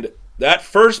 And that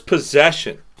first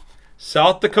possession,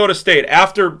 South Dakota State,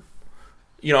 after,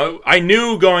 you know, I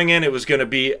knew going in it was going to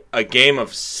be a game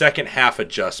of second half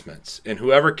adjustments, and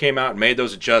whoever came out and made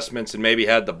those adjustments and maybe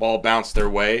had the ball bounce their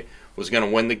way was going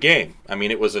to win the game. I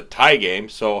mean, it was a tie game,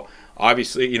 so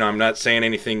obviously, you know, I'm not saying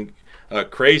anything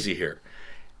crazy here.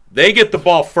 They get the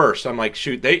ball first. I'm like,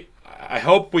 shoot, I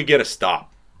hope we get a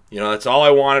stop. You know, that's all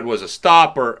I wanted was a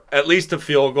stop or at least a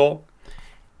field goal.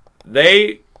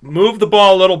 They move the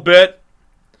ball a little bit.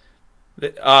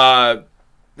 They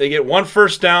get one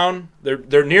first down.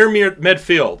 They're near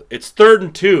midfield. It's 3rd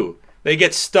and 2. They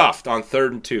get stuffed on 3rd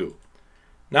and 2.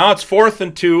 Now it's 4th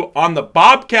and 2 on the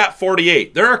Bobcat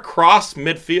 48. They're across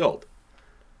midfield.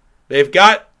 They've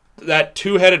got that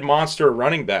two-headed monster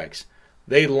running backs.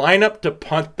 They line up to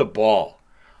punt the ball.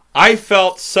 I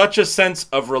felt such a sense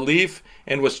of relief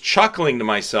and was chuckling to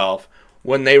myself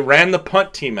when they ran the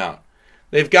punt team out.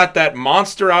 They've got that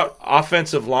monster out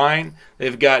offensive line.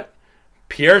 They've got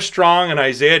Pierre Strong and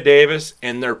Isaiah Davis,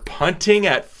 and they're punting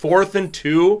at 4th and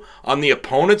 2 on the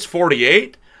opponent's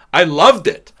 48. I loved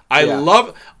it. I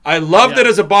loved it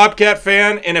as a Bobcat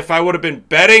fan, and if I would have been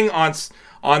betting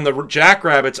on the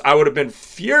Jackrabbits, I would have been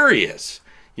furious.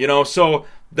 You know, so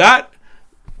that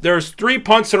there's 3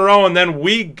 punts in a row, and then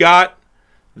we got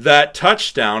that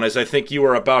touchdown, as I think you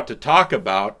were about to talk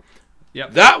about.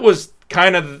 Yep. That was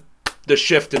kind of the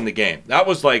shift in the game. That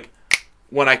was like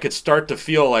when I could start to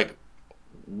feel like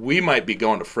we might be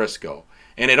going to Frisco.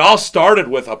 And it all started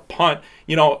with a punt.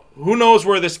 You know, who knows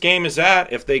where this game is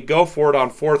at if they go for it on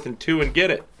 4th and 2 and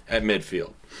get it at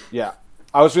midfield. Yeah.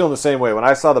 I was feeling the same way. When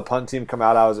I saw the punt team come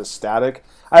out, I was ecstatic.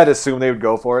 I had assumed they would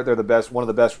go for it. They're the best, one of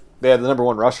the best. They had the number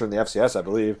 1 rusher in the FCS, I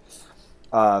believe,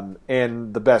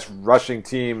 and the best rushing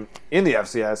team in the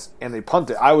FCS, and they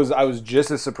punted. I was just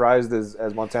as surprised as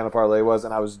Montana Parlay was,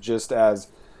 and I was just as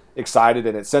excited,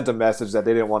 and it sent a message that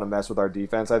they didn't want to mess with our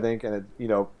defense, I think, and it, you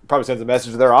know, probably sends a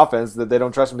message to their offense that they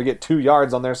don't trust them to get 2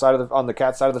 yards on their side of on the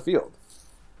Cat side of the field.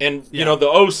 And you know, the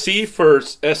OC for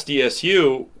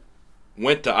SDSU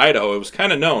went to Idaho. It was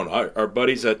kind of known. Our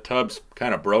buddies at Tubbs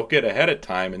kind of broke it ahead of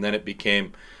time, and then it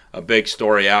became a big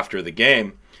story after the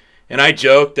game. And I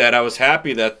joked that I was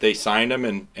happy that they signed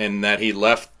him and that he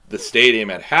left the stadium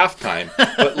at halftime.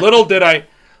 But little did I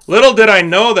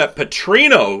know that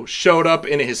Petrino showed up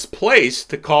in his place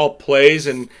to call plays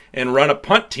and run a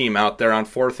punt team out there on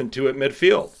 4th and 2 at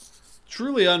midfield.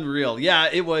 Truly unreal. Yeah,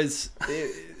 it was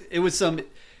some.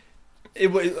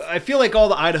 I feel like all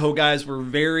the Idaho guys were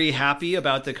very happy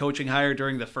about the coaching hire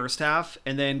during the first half,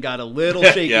 and then got a little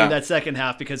shaky in that second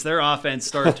half because their offense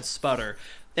started to sputter.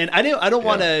 And I don't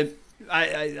want to.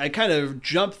 I kind of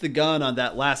jumped the gun on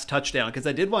that last touchdown because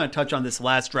I did want to touch on this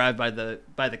last drive by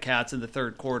the Cats in the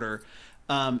third quarter.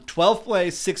 12 play,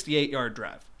 68-yard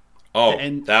drive. Oh,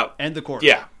 and the quarter.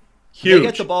 Yeah, huge. They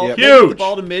get the ball. Huge. They get the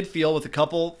ball to midfield with a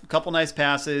couple nice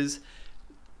passes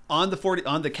on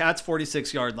the Cats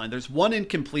 46-yard line. There's one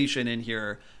incompletion in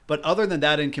here, but other than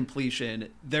that incompletion,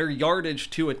 their yardage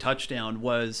to a touchdown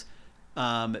was,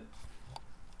 I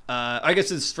guess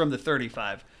it's from the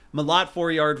 35. Malott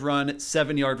 4-yard run,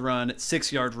 7-yard run,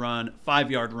 6-yard run,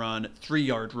 5-yard run,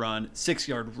 3-yard run,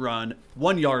 6-yard run,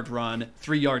 1-yard run,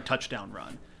 3-yard touchdown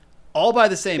run, all by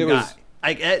the same guy.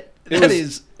 That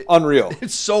is unreal.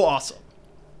 It's so awesome.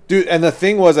 Dude, and the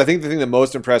thing was, I think the thing that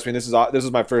most impressed me, this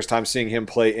was my first time seeing him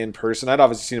play in person. I'd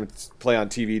obviously seen him play on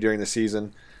TV during the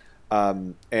season,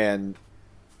 and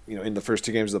you know, in the first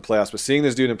 2 games of the playoffs. But seeing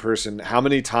this dude in person, how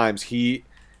many times he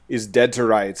is dead to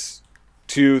rights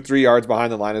 2-3 yards behind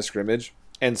the line of scrimmage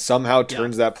and somehow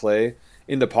turns that play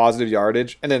into positive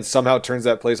yardage and then somehow turns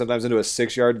that play sometimes into a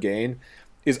 6-yard gain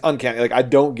is uncanny. Like, I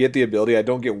don't get the ability. I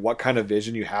don't get what kind of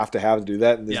vision you have to do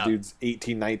that. And this dude's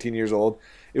 18, 19 years old.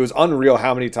 It was unreal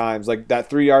how many times, like that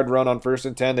 3-yard run on 1st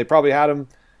and 10, they probably had him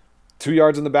 2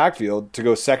 yards in the backfield to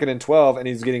go 2nd and 12, and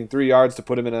he's getting 3 yards to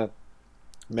put him in a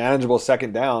manageable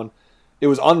 2nd down. It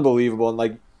was unbelievable. And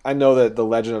like, I know that the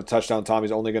legend of Touchdown Tommy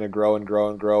is only going to grow and grow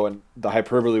and grow, and the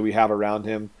hyperbole we have around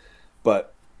him,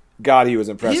 but God, he was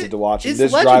impressive to watch. And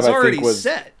this drive, I think, was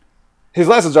set. His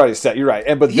lesson's already set. You're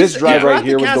right. But this drive right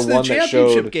here was the one that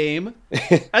showed game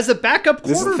as a backup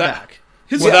quarterback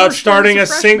without starting a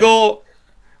single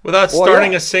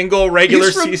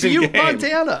regular season Butte, game.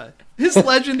 Montana. His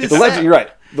legend is the legend. You're right.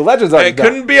 The legend's already done. It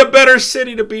couldn't be a better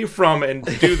city to be from and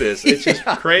do this. It's just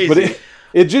crazy. But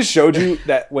it just showed you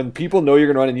that when people know you're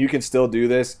going to run and you can still do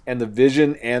this, and the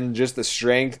vision and just the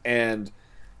strength and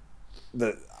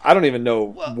the I don't even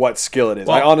know what skill it is.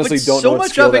 I honestly don't know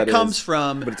what skill that is. So much of it comes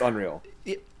from, but it's unreal.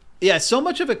 Yeah, so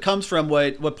much of it comes from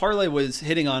what Parlay was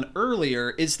hitting on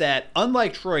earlier is that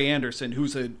unlike Troy Anderson,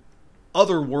 who's an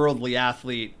otherworldly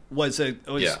athlete, was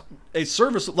a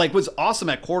service was awesome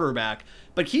at quarterback,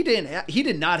 but he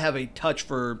did not have a touch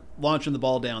for launching the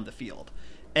ball down the field.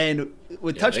 And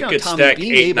with touchdown Tommy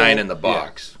being 8-9 in the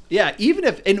box. Yeah, even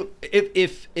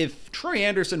if Troy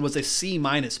Anderson was a C-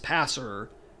 passer,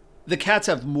 the Cats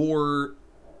have more,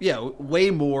 way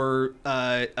more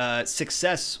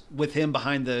success with him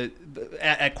behind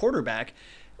at quarterback.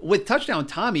 With touchdown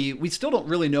Tommy, we still don't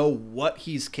really know what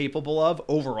he's capable of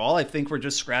overall. I think we're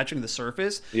just scratching the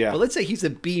surface. Yeah. But let's say he's a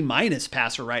B-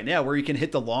 passer right now, where he can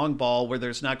hit the long ball where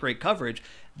there's not great coverage.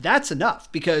 That's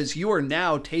enough, because you are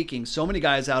now taking so many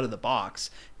guys out of the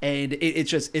box, and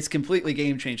it's completely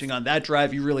game changing. On that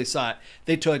drive, you really saw it.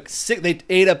 They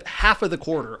ate up half of the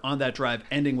quarter on that drive,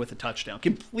 ending with a touchdown,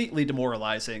 completely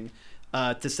demoralizing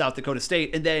to South Dakota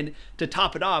State. And then to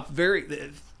top it off,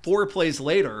 4 plays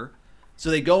later, so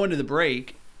they go into the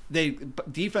break.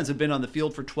 Defense had been on the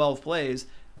field for 12 plays,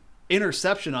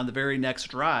 interception on the very next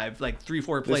drive, like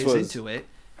 3-4 plays into it.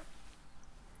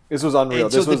 This was unreal.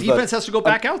 And so the defense has to go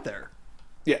back out there.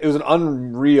 Yeah, it was an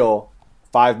unreal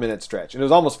 5-minute stretch. And it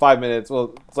was almost 5 minutes.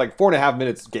 Well, it's like 4.5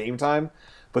 minutes game time.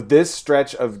 But this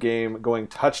stretch of game going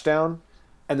touchdown,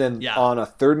 and then on a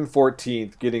 3rd and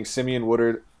 14th, getting Simeon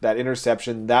Woodard that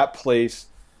interception, that place,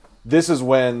 this is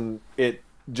when it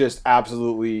just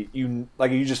absolutely, you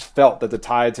just felt that the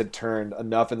tides had turned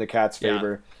enough in the Cats'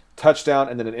 favor. Yeah. Touchdown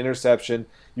and then an interception.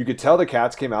 You could tell the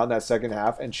Cats came out in that second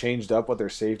half and changed up what their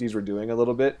safeties were doing a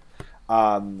little bit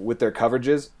with their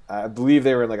coverages. I believe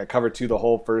they were in like a cover 2 the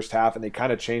whole first half, and they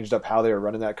kind of changed up how they were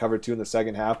running that cover 2 in the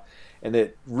second half, and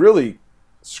it really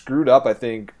screwed up, I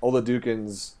think,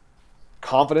 Oladukin's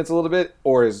confidence a little bit,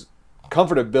 or his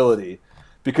comfortability,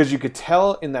 because you could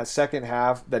tell in that second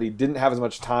half that he didn't have as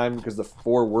much time because the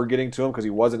 4 were getting to him because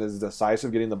he wasn't as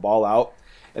decisive getting the ball out.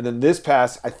 And then this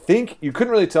pass, I think you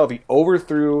couldn't really tell if he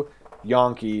overthrew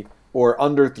Yonke or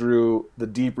underthrew the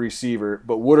deep receiver,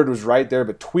 but Woodard was right there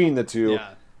between the two,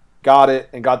 got it,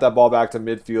 and got that ball back to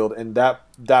midfield, and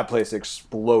that place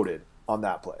exploded on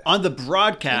that play. On the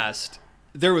broadcast,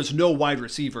 there was no wide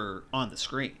receiver on the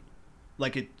screen.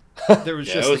 There was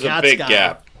just it was the a big guy.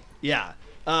 gap. Yeah.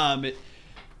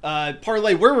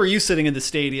 Parlay, where were you sitting in the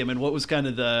stadium, and what was kind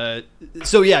of the?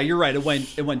 So yeah, you're right. It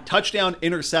went touchdown,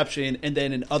 interception, and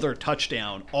then another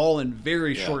touchdown, all in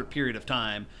very short period of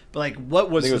time. But what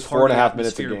was the 4.5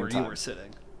 minutes of game where time. You were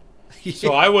sitting?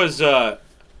 So I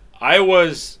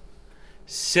was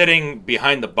sitting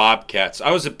behind the Bobcats.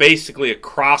 I was basically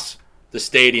across the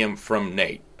stadium from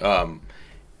Nate,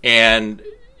 and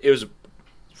it was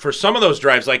for some of those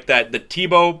drives like that. The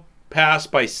Tebow pass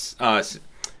by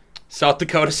South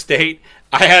Dakota State,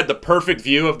 I had the perfect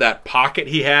view of that pocket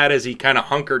he had as he kind of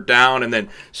hunkered down and then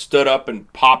stood up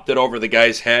and popped it over the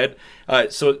guy's head.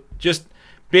 So just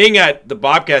being at the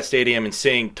Bobcat Stadium and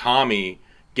seeing Tommy,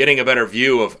 getting a better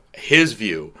view of his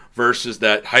view versus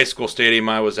that high school stadium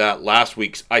I was at last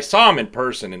week. I saw him in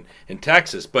person in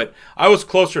Texas, but I was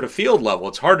closer to field level.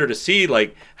 It's harder to see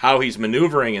how he's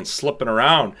maneuvering and slipping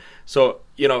around. So,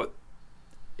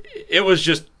 it was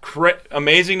just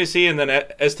amazing to see. And then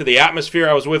as to the atmosphere,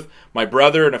 I was with my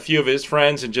brother and a few of his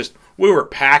friends, and we were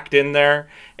packed in there,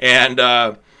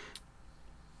 and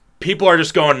people are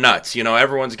just going nuts.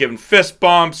 Everyone's giving fist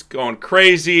bumps, going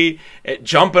crazy,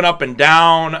 jumping up and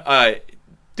down,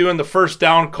 doing the first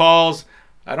down calls.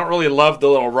 I don't really love the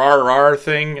little rar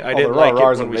thing. I didn't like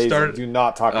it when we started. Do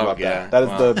not talk about that. That is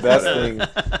the best thing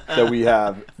that we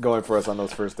have going for us on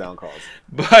those first down calls.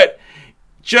 But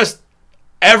just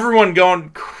everyone going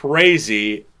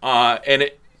crazy, and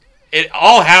it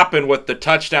all happened with the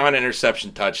touchdown,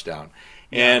 interception, touchdown.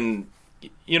 And,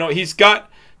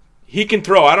 he can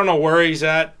throw. I don't know where he's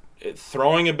at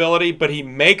throwing ability, but he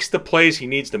makes the plays he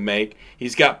needs to make.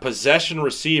 He's got possession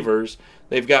receivers.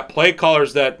 They've got play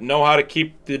callers that know how to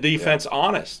keep the defense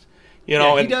honest. He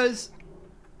does.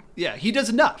 Yeah, he does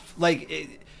enough.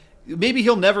 Like, maybe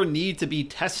he'll never need to be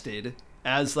tested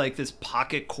as like this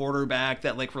pocket quarterback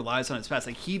that like relies on his pass.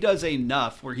 Like, he does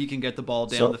enough where he can get the ball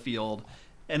down the field,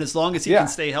 and as long as he can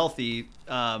stay healthy,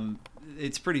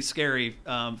 it's pretty scary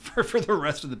for the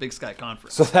rest of the Big Sky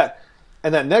Conference. So that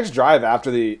next drive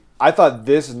I thought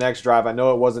this next drive, I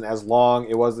know it wasn't as long,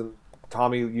 it wasn't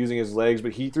Tommy using his legs,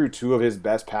 but he threw two of his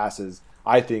best passes,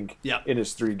 I think, in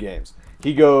his 3 games.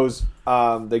 He goes,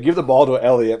 they give the ball to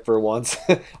Elliott for once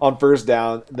on first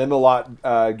down. Then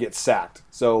Malott gets sacked,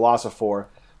 so loss of 4.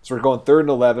 So we're going 3rd and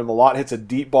 11. Malott hits a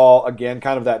deep ball again,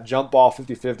 kind of that jump ball,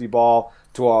 50-50 ball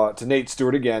to Nate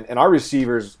Stewart again. And our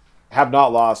receivers have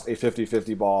not lost a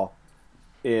 50-50 ball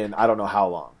in I don't know how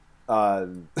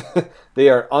long. They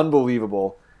are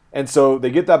unbelievable. And so they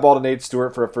get that ball to Nate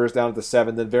Stewart for a first down at the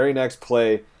 7. The very next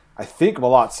play, I think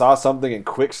Malott saw something and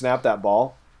quick snapped that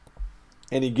ball.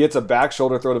 And he gets a back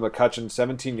shoulder throw to McCutcheon,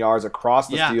 17 yards across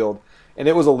the field. And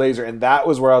it was a laser. And that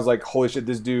was where I was like, holy shit,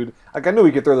 this dude. Like, I knew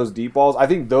he could throw those deep balls. I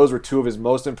think those were 2 of his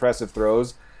most impressive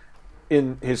throws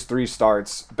in his 3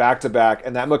 starts, back-to-back.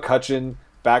 And that McCutcheon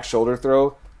back shoulder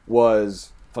throw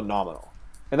was phenomenal.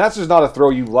 And that's just not a throw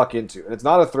you luck into. And it's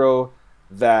not a throw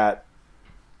that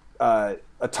a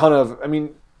ton of – I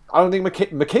mean, I don't think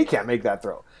McKay can't make that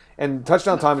throw. And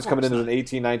touchdown time is coming in as an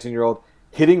 18, 19-year-old.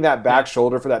 Hitting that back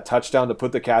shoulder for that touchdown to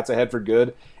put the Cats ahead for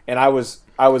good. And I was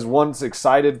once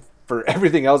excited for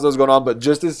everything else that was going on, but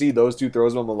just to see those 2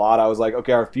 throws from Malott, I was like,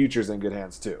 okay, our future's in good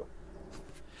hands too.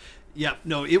 Yeah,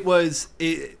 no, even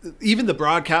the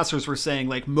broadcasters were saying,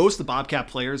 like, most of the Bobcat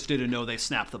players didn't know they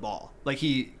snapped the ball. Like,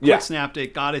 he quick snapped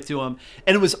it, got it to him.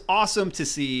 And it was awesome to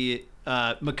see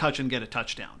McCutcheon get a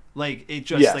touchdown. Like, it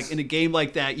just, like, in a game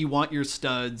like that, you want your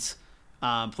studs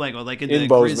playing well. Like, in the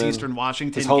Grizz Eastern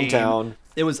Washington his hometown game,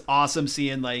 it was awesome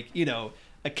seeing, like,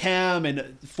 a Cam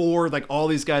and Ford, like, all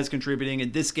these guys contributing.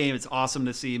 In this game, it's awesome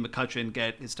to see McCutcheon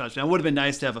get his touchdown. It would have been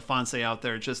nice to have Afonso out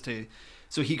there just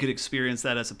so he could experience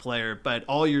that as a player. But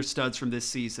all your studs from this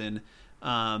season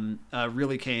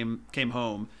really came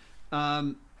home.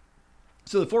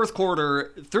 So the fourth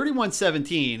quarter,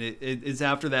 31-17 is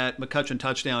after that McCutcheon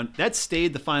touchdown. That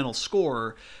stayed the final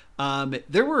score.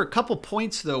 There were a couple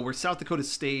points, though, where South Dakota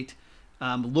State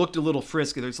looked a little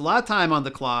frisky. There's a lot of time on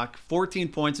the clock, 14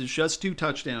 points and just 2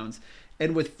 touchdowns.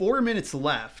 And with 4 minutes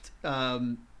left,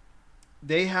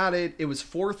 they had it was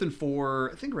 4th and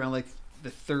 4, I think around like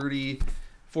the 30,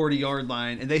 40-yard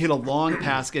line. And they hit a long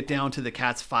pass, get down to the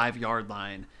Cats' 5-yard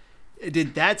line.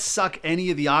 Did that suck any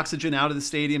of the oxygen out of the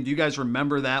stadium? Do you guys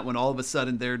remember that when all of a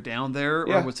sudden they're down there?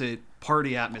 Or was it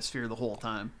party atmosphere the whole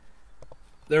time?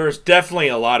 There was definitely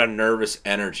a lot of nervous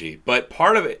energy. But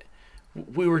part of it,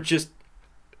 we were just...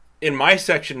 In my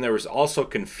section, there was also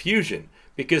confusion.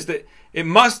 Because the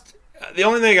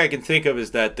only thing I can think of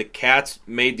is that the Cats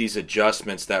made these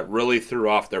adjustments that really threw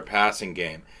off their passing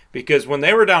game. Because when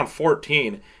they were down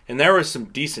 14 and there was some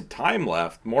decent time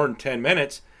left, more than 10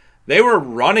 minutes... They were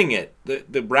running it.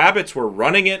 The Rabbits were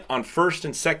running it on 1st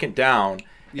and 2nd down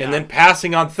and then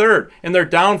passing on 3rd. And they're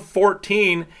down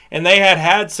 14, and they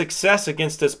had success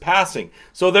against us passing.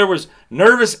 So there was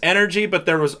nervous energy, but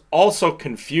there was also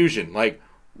confusion. Like,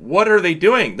 what are they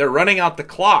doing? They're running out the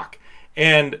clock.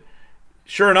 And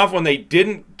sure enough, when they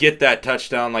didn't get that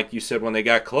touchdown, like you said, when they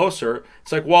got closer,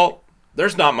 it's like, well,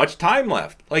 there's not much time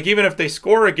left. Like, even if they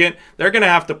score again, they're going to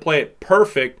have to play it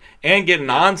perfect and get an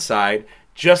onside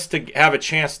just to have a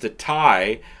chance to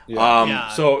tie.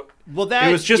 So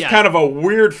it was just kind of a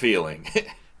weird feeling.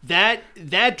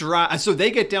 that drive, so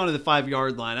they get down to the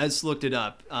 5-yard line. I just looked it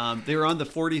up. They were on the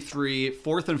 43,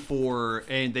 4th and 4,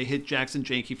 and they hit Jackson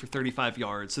Janke for 35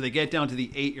 yards. So they get down to the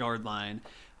 8-yard line.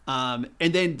 And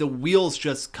then the wheels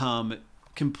just come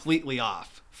completely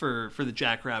off for the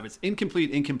Jackrabbits.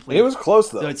 Incomplete. It was close,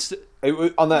 though. So it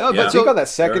was on that. I think on that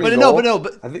second goal.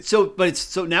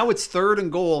 So now it's 3rd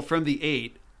and goal from the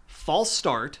 8. False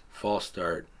start.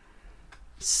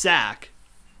 Sack.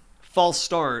 False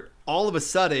start. All of a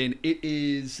sudden, it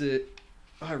is.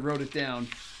 I wrote it down.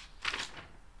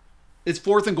 It's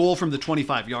 4th and goal from the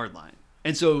 25-yard line,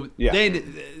 and so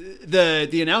then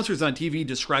the announcers on TV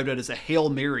described it as a Hail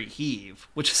Mary heave,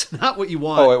 which is not what you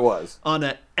want. Oh, it was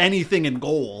on anything in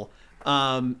goal.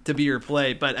 To be your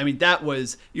play. But I mean,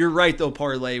 you're right though,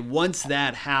 Parlay. Once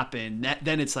that happened,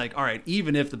 then it's like, all right,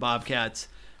 even if the Bobcats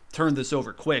turn this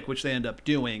over quick, which they end up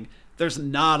doing, there's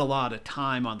not a lot of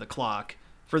time on the clock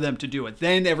for them to do it.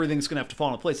 Then everything's going to have to fall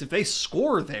into place. If they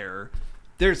score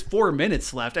there's 4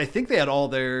 minutes left. I think they had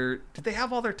did they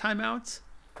have all their timeouts?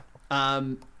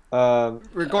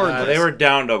 Regardless. They were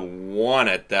down to 1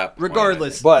 at that point.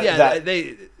 Regardless. But yeah,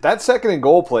 that second and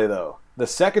goal play, though, the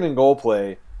second and goal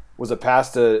play was a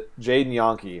pass to Jaden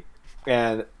Yonke.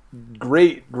 And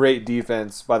great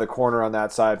defense by the corner on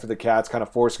that side for the Cats, kind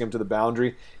of forcing him to the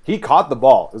boundary. He caught the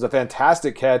ball. It was a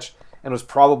fantastic catch and was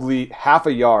probably half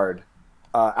a yard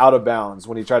out of bounds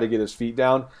when he tried to get his feet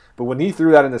down. But when he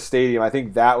threw that in the stadium, I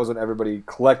think that was when everybody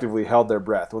collectively held their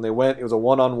breath. When they went, it was a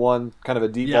one-on-one, kind of a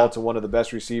deep ball to one of the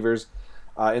best receivers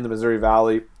in the Missouri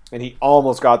Valley, and he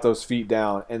almost got those feet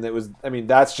down. And it was,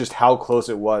 that's just how close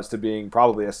it was to being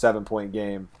probably a 7-point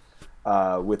game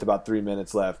with about 3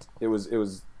 minutes left. It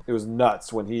was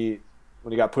nuts when he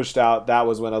got pushed out. That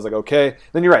was when I was like, okay.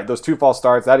 Then you're right, those 2 false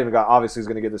starts, that even obviously is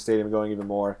going to get the stadium going even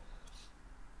more.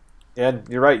 And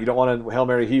you're right, you don't want to Hail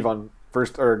Mary heave on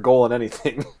first or goal in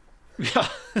anything. Yeah,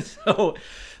 so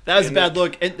that was a bad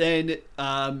look. And then,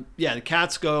 the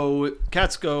Cats go. They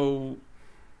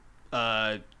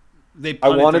punted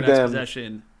their next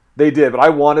possession. They did, but I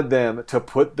wanted them to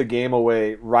put the game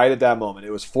away right at that moment.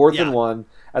 It was 4th and 1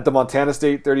 at the Montana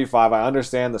State 35. I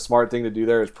understand the smart thing to do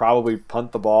there is probably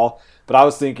punt the ball, but I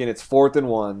was thinking it's 4th and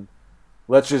 1.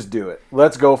 Let's just do it.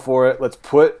 Let's go for it. Let's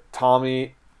put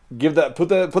Tommy. Put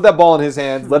that ball in his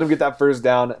hands. Let him get that first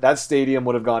down. That stadium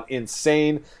would have gone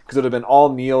insane because it would have been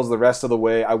all kneels the rest of the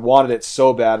way. I wanted it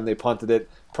so bad, and they punted it.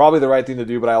 Probably the right thing to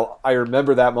do, but I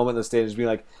remember that moment in the stadium just being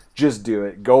like, just do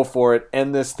it. Go for it.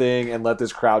 End this thing, and let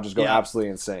this crowd just go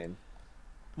absolutely insane.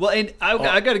 Well, and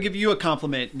I got to give you a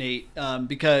compliment, Nate,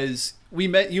 because you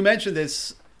mentioned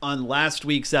this on last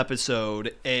week's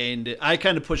episode, and I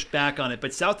kind of pushed back on it.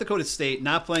 But South Dakota State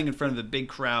not playing in front of a big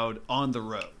crowd on the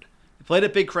road. They played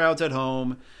at big crowds at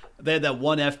home. They had that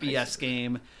one FBS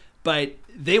game, but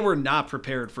they were not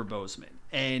prepared for Bozeman.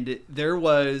 And there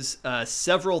was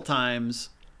several times,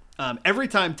 every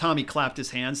time Tommy clapped his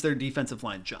hands, their defensive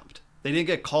line jumped. They didn't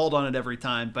get called on it every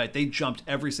time, but they jumped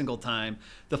every single time.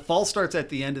 The false starts at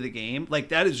the end of the game, like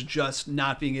that is just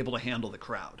not being able to handle the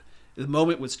crowd. The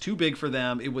moment was too big for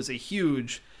them. It was a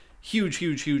huge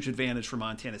advantage for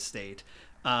Montana State.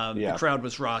 The crowd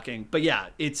was rocking. But yeah,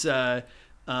 it's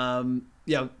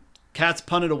Cats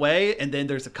punted away, and then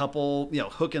there's a couple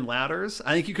hook and ladders.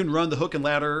 I think you can run the hook and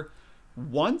ladder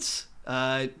once,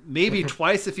 maybe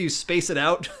twice if you space it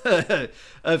out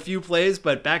a few plays,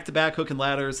 but back-to-back hook and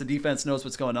ladders, the defense knows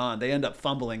what's going on. They end up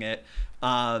fumbling it,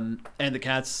 and the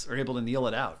Cats are able to kneel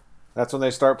it out. That's when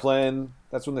they start playing.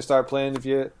 If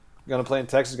you're going to play in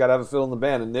Texas, you got to have a fill in the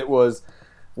band. And it was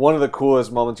one of the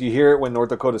coolest moments. You hear it when North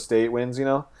Dakota State wins,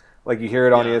 like you hear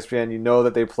it on ESPN. You know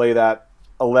that they play that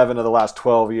 11 of the last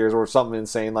 12 years or something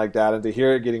insane like that. And to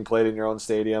hear it getting played in your own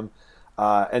stadium,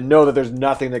 and know that there's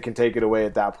nothing that can take it away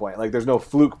at that point. Like there's no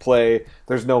fluke play,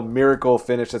 there's no miracle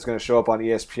finish that's going to show up on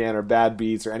ESPN or bad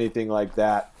beats or anything like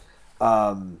that.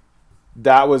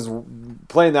 That was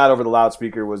playing that over the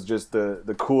loudspeaker was just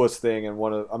the coolest thing, and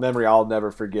a memory I'll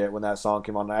never forget when that song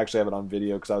came on. I actually have it on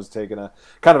video because I was taking a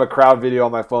kind of a crowd video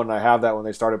on my phone, and I have that when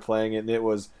they started playing it, and it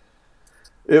was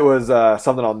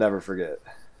something I'll never forget.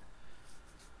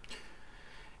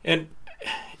 And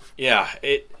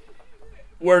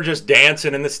we're just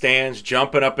dancing in the stands,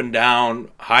 jumping up and down,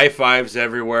 high fives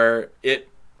everywhere. It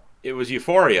was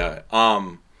euphoria.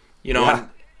 I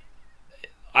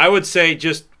would say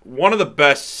just one of the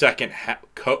best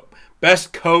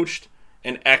best coached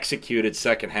and executed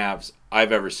second halves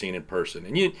I've ever seen in person.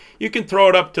 And you can throw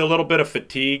it up to a little bit of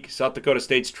fatigue, South Dakota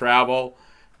State's travel,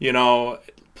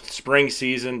 spring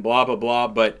season, blah blah blah.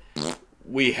 But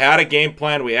we had a game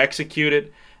plan, we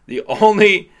executed. The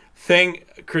only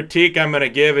critique I'm going to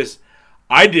give is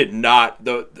I did not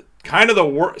the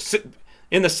worst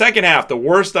in the second half. The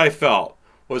worst I felt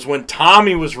was when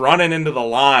Tommy was running into the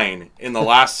line in the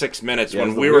last 6 minutes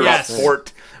when we were up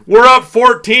 14. We're up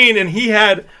 14, and he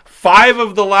had 5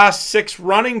 of the last 6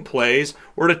 running plays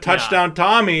were to touchdown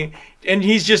Tommy, and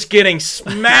he's just getting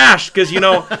smashed because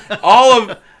all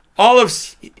of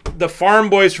the farm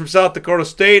boys from South Dakota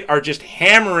State are just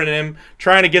hammering him,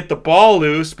 trying to get the ball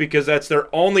loose because that's their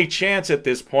only chance at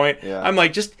this point. Yeah. I'm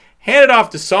like, just hand it off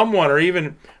to someone, or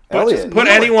even put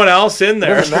anyone else in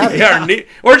there.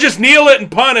 Or just kneel it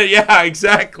and punt it. Yeah,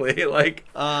 exactly. Like,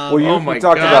 oh my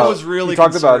God, that was really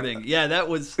concerning. That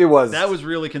was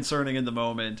really concerning in the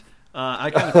moment.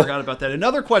 I kind of forgot about that.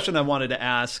 Another question I wanted to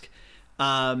ask.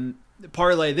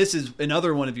 Parlay, this is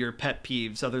another one of your pet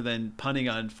peeves other than punting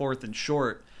on 4th and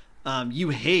short. You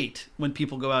hate when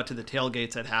people go out to the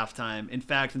tailgates at halftime. In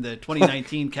fact, in the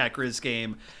 2019 Cat Grizz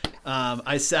game,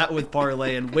 I sat with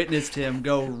Parlay and witnessed him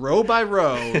go row by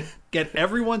row, get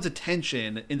everyone's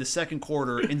attention in the second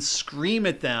quarter, and scream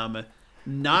at them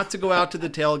not to go out to the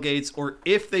tailgates, or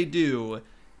if they do,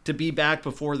 to be back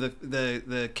before the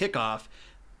kickoff.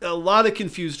 A lot of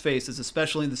confused faces,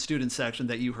 especially in the student section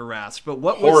that you harassed. But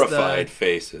what was horrified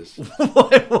faces?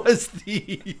 What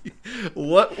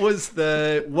was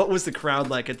the crowd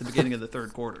like at the beginning of the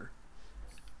third quarter?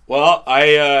 Well,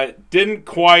 I didn't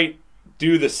quite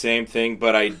do the same thing,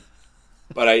 but I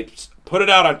put it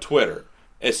out on Twitter.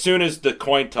 As soon as the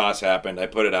coin toss happened, I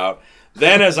put it out.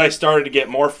 Then as I started to get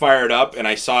more fired up and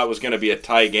I saw it was going to be a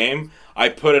tie game, I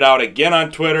put it out again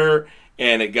on Twitter,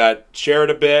 and it got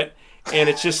shared a bit. And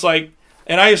it's just like,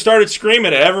 and I started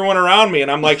screaming at everyone around me, and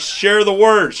I'm like, share the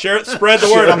word, spread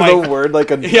the word. I'm like, the word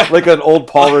like an old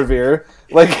Paul Revere,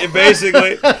 like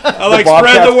basically, I'm like,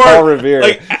 Bobcats spread the word. Paul Revere.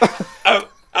 Like,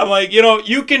 I'm like,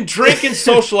 you can drink and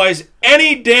socialize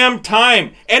any damn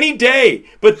time, any day,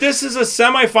 but this is a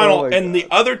semifinal, and the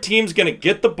other team's gonna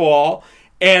get the ball,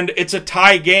 and it's a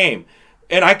tie game.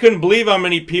 And I couldn't believe how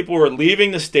many people were leaving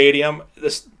the stadium.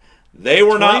 They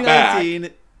were not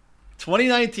back.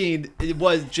 2019, it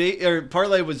was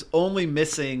Parlay was only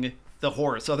missing the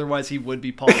horse. Otherwise, he would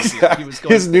be Paul Revere. He was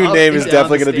going his new name is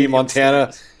definitely going to be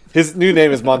Montana. His new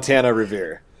name is Montana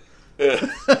Revere.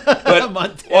 But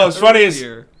what's funny is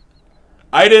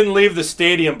I didn't leave the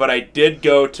stadium, but I did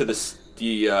go to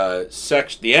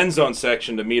the end zone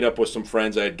section to meet up with some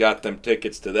friends. I had got them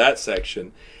tickets to that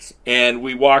section, and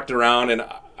we walked around, and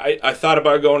I thought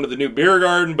about going to the new beer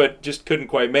garden, but just couldn't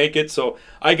quite make it. So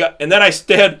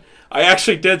I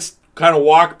actually did kind of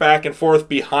walk back and forth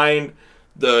behind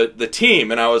the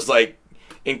team, and I was like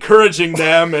encouraging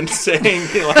them and saying,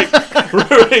 like,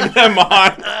 rooting them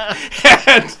on,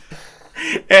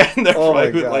 and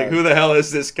they're like, who the hell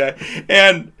is this guy?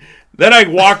 And then I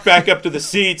walked back up to the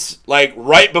seats like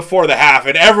right before the half,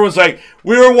 and everyone's like,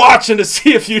 we were watching to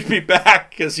see if you'd be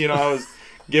back, because I was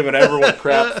giving everyone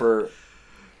crap for.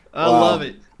 I love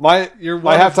it. My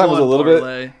halftime was a little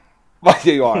bit.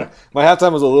 You are. My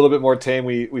halftime was a little bit more tame.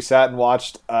 We sat and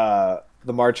watched the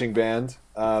marching band.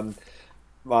 My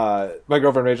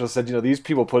girlfriend Rachel said, these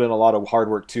people put in a lot of hard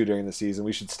work too during the season.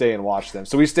 We should stay and watch them.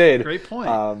 So we stayed. Great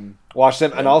point. Watched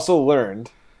them, and also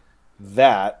learned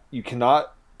that you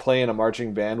cannot play in a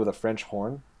marching band with a French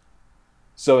horn.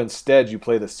 So instead, you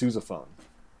play the sousaphone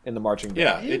in the marching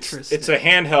band. Yeah, it's a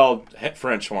handheld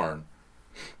French horn.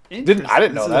 I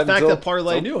didn't know that. The fact that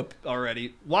Parlay knew it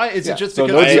already. Why is it just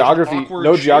because no geography?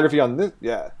 No geography shit? On this.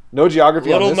 Yeah, no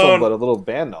geography on this one, but a little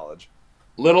band knowledge.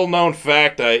 Little known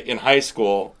fact: in high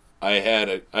school, I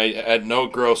had no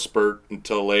growth spurt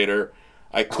until later.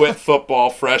 I quit football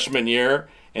freshman year,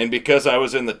 and because I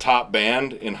was in the top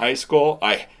band in high school,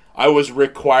 I was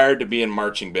required to be in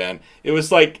marching band. It was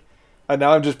like. And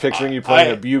now I'm just picturing you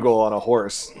playing a bugle on a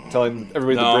horse, telling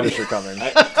everybody the British are coming.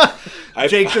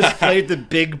 Jake just played the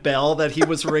big bell that he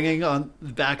was ringing on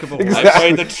the back of a horse.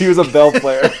 Exactly. He was a bell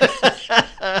player.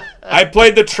 I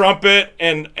played the trumpet,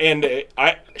 and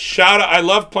I shout out. I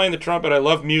love playing the trumpet. I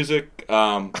love music.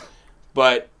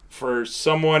 But for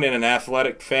someone in an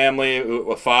athletic family,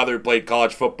 a father who played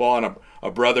college football and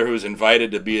a brother who was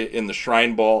invited to be in the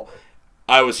Shrine Bowl,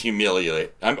 I was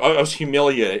humiliated. I was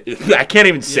humiliated. I can't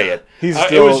even say it.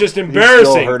 It was just embarrassing. He's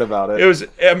still hurt about it.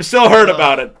 I'm still hurt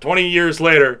about it. 20 years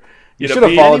later, you should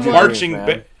have followed marching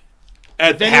at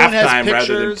halftime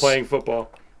rather than playing football.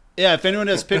 Yeah, if anyone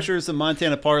has pictures of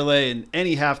Montana Parlay in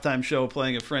any halftime show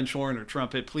playing a French horn or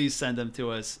trumpet, please send them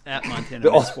to us at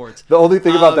Montana Sports. The only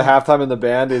thing about the halftime in the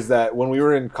band is that when we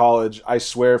were in college, I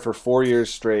swear for 4 years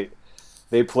straight,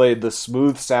 they played the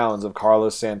smooth sounds of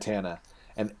Carlos Santana.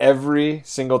 And every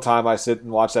single time I sit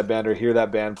and watch that band or hear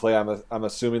that band play, I'm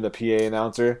assuming the PA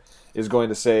announcer is going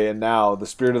to say, and now the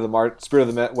Spirit of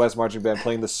the West Marching Band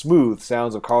playing the smooth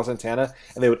sounds of Carlos Santana,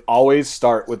 and they would always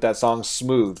start with that song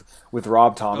 "Smooth" with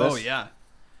Rob Thomas. Oh yeah,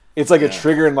 it's like a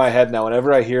trigger in my head now.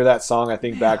 Whenever I hear that song, I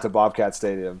think back to Bobcat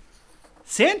Stadium.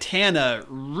 Santana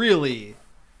really,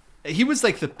 he was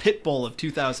like the Pitbull of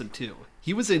 2002.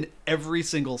 He was in every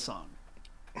single song.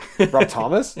 Rob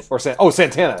Thomas or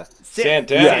Santana.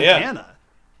 Santana.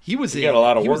 He was got a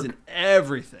lot of work. He was in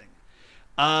everything.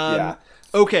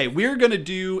 Okay, we're gonna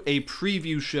do a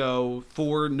preview show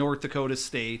for North Dakota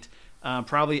State,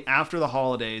 probably after the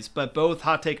holidays. But both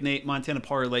Hot Take Nate, Montana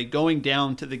Parlay, going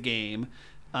down to the game.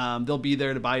 They'll be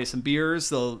there to buy you some beers.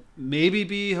 They'll maybe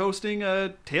be hosting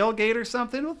a tailgate or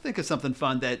something. We'll think of something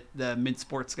fun that the Mint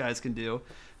Sports guys can do.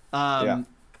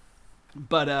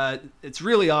 But it's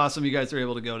really awesome you guys are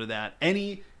able to go to that.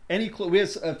 Any We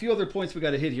have a few other points we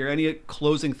got to hit here. Any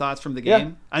closing thoughts from the Yeah.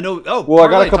 game? I know. Oh, Well, I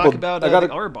got a Parlay, couple. Talk about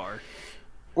the R bar.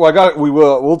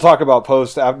 Well, we'll talk about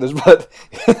post after this, but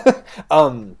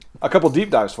a couple deep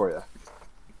dives for you.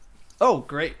 Oh,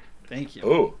 great! Thank you.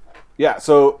 Oh, Yeah,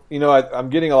 so I'm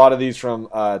getting a lot of these from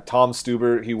Tom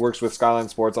Stuber. He works with Skyline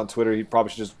Sports on Twitter. He probably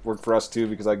should just work for us too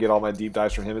because I get all my deep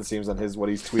dives from him. It seems on what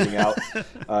he's tweeting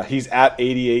out. He's at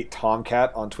 88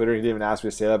 Tomcat on Twitter. He didn't even ask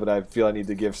me to say that, but I feel I need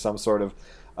to give some sort of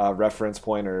reference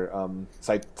point or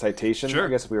citation. Sure. I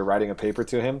guess if we were writing a paper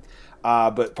to him.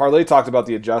 But Parlay talked about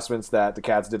the adjustments that the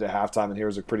Cats did at halftime, and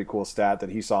here's a pretty cool stat that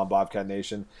he saw in Bobcat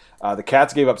Nation. The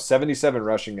Cats gave up 77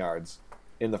 rushing yards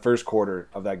in the first quarter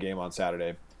of that game on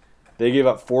Saturday. They gave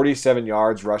up 47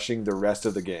 yards rushing the rest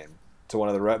of the game to one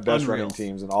of the best running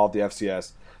teams in all of the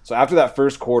FCS. So after that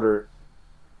first quarter,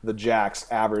 the Jacks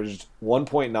averaged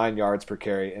 1.9 yards per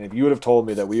carry. And if you would have told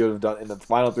me that we would have done in the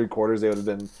final three quarters, they would have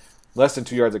been less than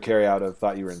 2 yards a carry, I would have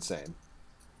thought you were insane.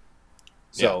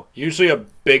 So yeah. Usually a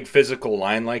big physical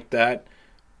line like that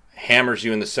hammers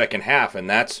you in the second half, and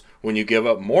that's when you give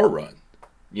up more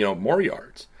more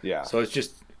yards. Yeah. So it's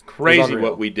just crazy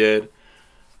what we did,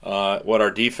 what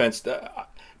our defense.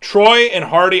 Troy and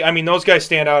Hardy, I mean, those guys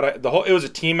stand out. It was a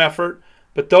team effort,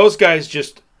 but those guys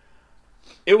just.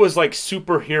 It was like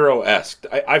superhero-esque.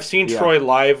 I've seen Troy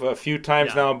live a few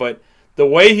times now, but the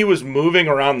way he was moving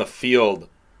around the field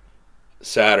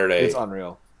Saturday, it's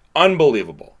unreal,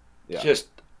 unbelievable. Yeah. Just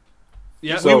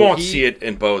yeah, we won't see it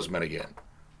in Bozeman again.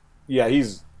 Yeah,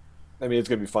 it's going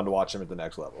to be fun to watch him at the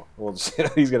next level. We'll just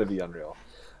he's going to be unreal.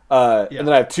 And then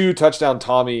I have 2 touchdown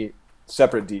Tommy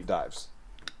separate deep dives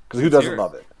because who doesn't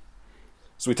love it?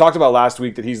 So we talked about last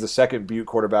week that he's the second Butte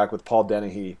quarterback with Paul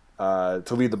Dennehy to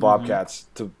lead the Bobcats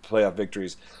to playoff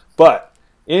victories. But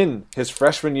in his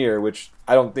freshman year, which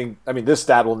this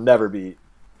stat will never be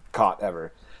caught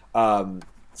ever.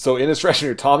 So in his freshman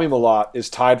year, Tommy Mellott is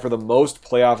tied for the most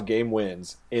playoff game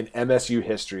wins in MSU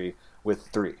history with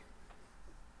 3.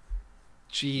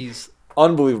 Jeez.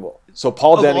 Unbelievable. So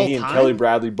Paul Dennehy and Kelly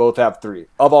Bradley both have 3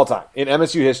 of all time. In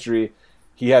MSU history,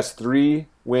 he has 3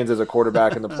 wins as a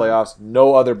quarterback in the playoffs.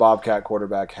 No other Bobcat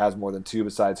quarterback has more than 2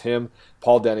 besides him,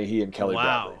 Paul Dennehy and Kelly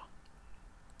Bradley.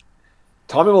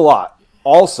 Tommy Mellott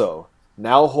also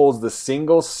now holds the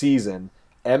single season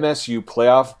MSU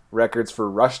playoff records for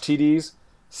rush TDs,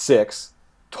 6,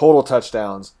 total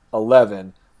touchdowns,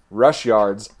 11, rush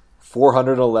yards,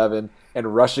 411,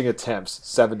 and rushing attempts,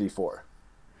 74.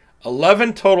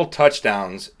 11 total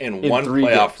touchdowns in one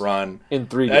playoff run. In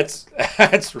 3 games.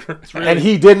 That's really, and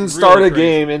he didn't start a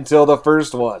game until the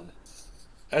first one.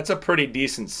 That's a pretty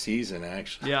decent season,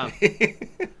 actually. Yeah.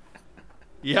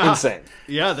 Yeah. Insane.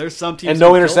 Yeah, there's some teams and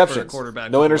no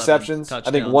interceptions. No interceptions.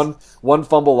 I think one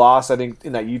fumble loss, I think,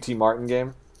 in that UT Martin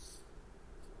game.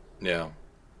 Yeah.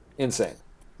 Insane.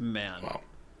 Man. Wow.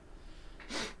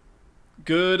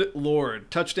 Good Lord.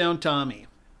 Touchdown Tommy.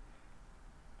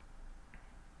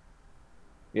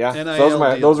 Yeah, so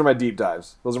those are my deep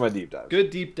dives. Good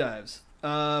deep dives.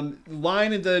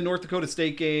 Line in the North Dakota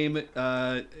State game,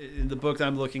 in the book that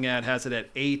I'm looking at, has it at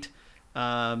 8,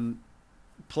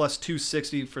 plus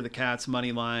 260 for the Cats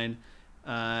money line.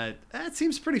 That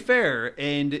seems pretty fair.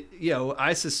 And,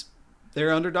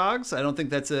 they're underdogs. I don't think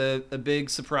that's a big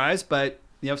surprise. But,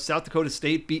 South Dakota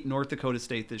State beat North Dakota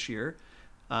State this year.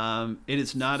 It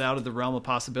is not out of the realm of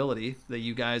possibility that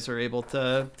you guys are able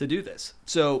to do this.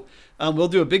 So we'll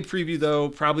do a big preview, though,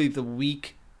 probably the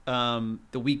week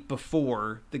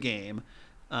before the game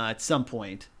at some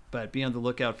point. But be on the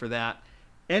lookout for that.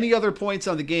 Any other points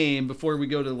on the game before we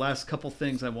go to the last couple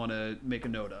things I want to make a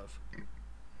note of?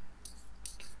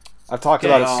 I've talked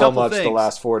about it so much the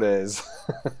last 4 days.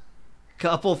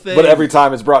 Couple things. But every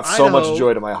time it's brought so much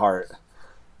joy to my heart.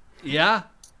 Yeah.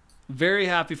 Very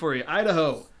happy for you.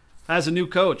 Idaho has a new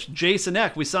coach, Jason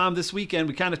Eck. We saw him this weekend.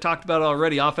 We kind of talked about it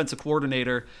already, offensive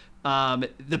coordinator.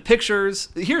 The pictures,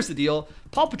 here's the deal.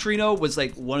 Paul Petrino was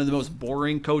like one of the most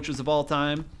boring coaches of all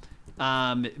time,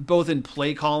 both in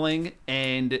play calling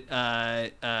and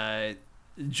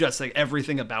just like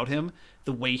everything about him,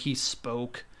 the way he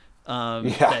spoke,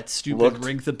 that stupid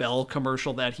Ring the Bell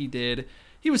commercial that he did.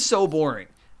 He was so boring.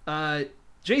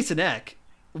 Jason Eck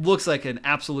looks like an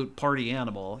absolute party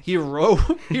animal. He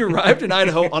arrived in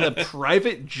Idaho on a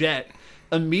private jet,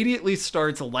 immediately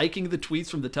starts liking the tweets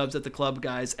from the Tubs at the Club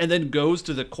guys, and then goes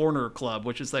to the Corner Club,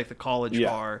 which is like the college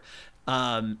bar.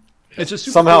 It's just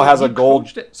super somehow cool.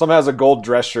 has a gold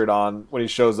dress shirt on when he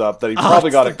shows up that he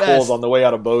probably got at Kohl's on the way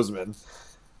out of Bozeman.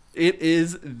 It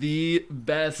is the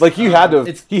best. Like he had to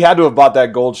have bought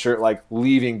that gold shirt like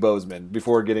leaving Bozeman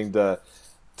before getting to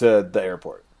the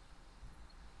airport.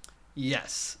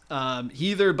 Yes.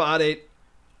 He either bought it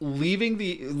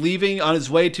leaving on his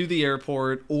way to the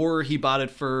airport, or he bought it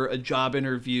for a job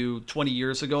interview 20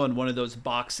 years ago in one of those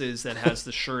boxes that has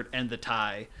the shirt and the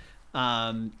tie.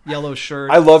 Yellow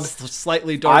shirt. I love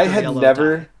slightly darker yellow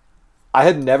tie. I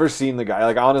had never seen the guy.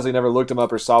 Like, I honestly never looked him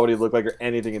up or saw what he looked like or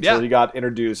anything until he got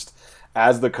introduced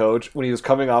as the coach when he was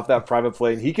coming off that private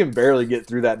plane. He can barely get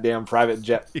through that damn private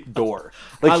jet door.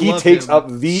 Like, he takes up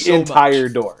the entire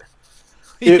door.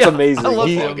 It's amazing. I love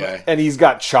him. And he's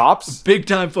got chops. Big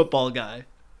time football guy.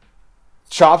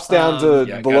 Chops down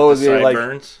to below his ear.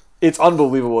 Like, it's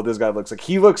unbelievable what this guy looks like.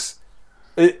 He looks.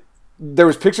 There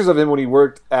was pictures of him when he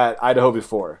worked at Idaho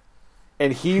before,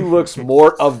 and he looks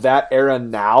more of that era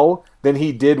now than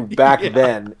he did back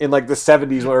then in like the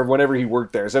 70s or whenever he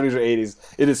worked there, 70s or 80s.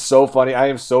 It is so funny. I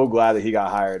am so glad that he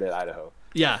got hired at Idaho.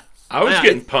 Yeah. I was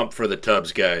getting pumped for the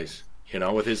Tubbs guys,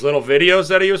 with his little videos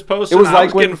that he was posting. It was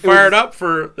like getting fired up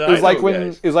for the Idaho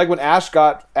guys. It was like when Ash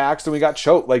got axed and we got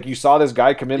choked. Like, you saw this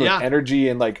guy come in with energy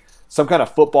and like some kind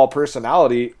of football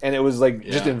personality, and it was like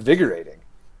just invigorating.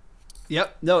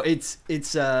 Yep. No, it's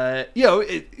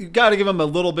you got to give them a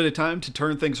little bit of time to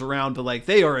turn things around, but like,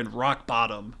 they are in rock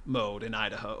bottom mode in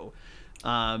Idaho.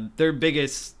 Their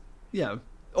biggest,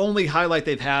 only highlight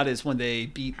they've had is when they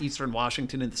beat Eastern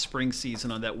Washington in the spring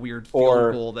season on that weird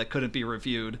field goal that couldn't be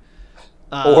reviewed.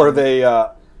 Or they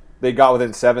got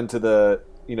within 7 to the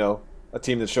a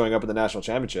team that's showing up in the national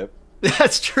championship.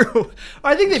 That's true.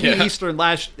 I think they beat Eastern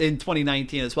in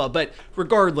 2019 as well. But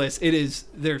regardless,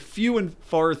 there are few and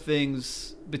far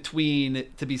things between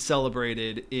to be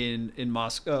celebrated in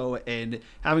Moscow, and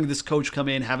having this coach come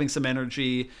in, having some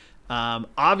energy,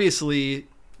 obviously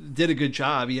did a good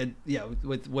job. He had,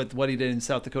 with what he did in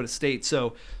South Dakota State.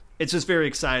 So it's just very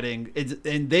exciting. It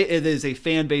is a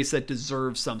fan base that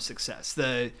deserves some success.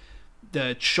 The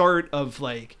chart of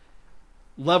like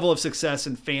level of success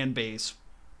and fan base,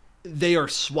 they are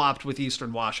swapped with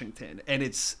Eastern Washington, and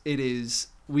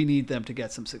we need them to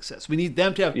get some success. We need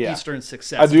them to have Eastern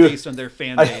success based on their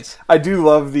fan base. I did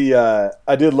love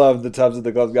the Tubbs of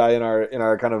the Gloves guy in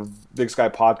our kind of Big Sky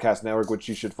podcast network, which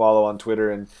you should follow on Twitter,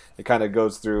 and it kind of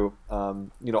goes through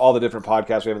all the different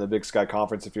podcasts we have in the Big Sky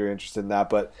Conference if you're interested in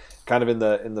that. But kind of in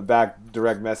the back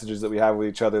direct messages that we have with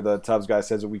each other, the Tubbs guy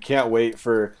says that we can't wait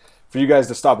for you guys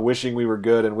to stop wishing we were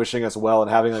good and wishing us well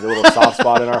and having like a little soft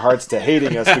spot in our hearts to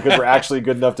hating us because we're actually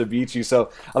good enough to beat you.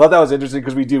 So I thought that was interesting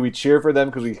because we cheer for them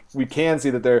because we can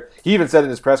see that he even said in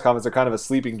his press conference they're kind of a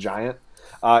sleeping giant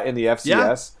in the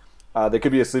FCS. They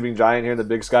could be a sleeping giant here in the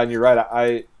Big Sky, and you're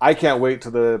right. I can't wait to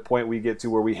the point we get to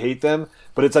where we hate them,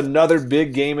 but it's another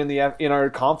big game in our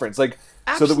conference. Like,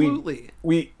 absolutely. So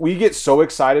that we get so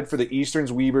excited for the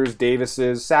Easterns, Webers,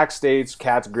 Davises, Sac States,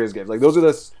 Cats, Grizz games. Like, those are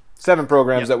the 7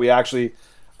 programs that we actually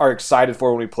are excited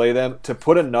for when we play them. To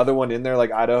put another one in there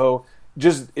like Idaho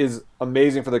just is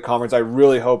amazing for the conference. I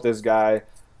really hope this guy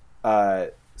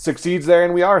succeeds there,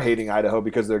 and we are hating Idaho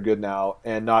because they're good now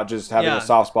and not just having a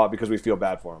soft spot because we feel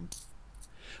bad for them.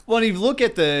 Well, and if you look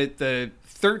at the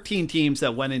 13 teams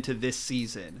that went into this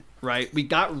season, right, we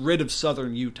got rid of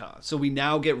Southern Utah. So we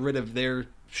now get rid of their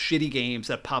shitty games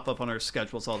that pop up on our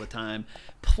schedules all the time.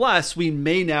 Plus, we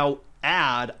may now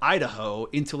add Idaho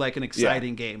into like an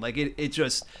exciting game. Like it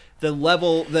just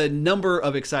the number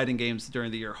of exciting games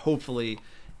during the year hopefully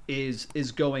is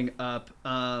going up.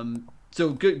 So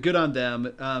good on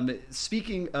them.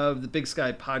 Speaking of the Big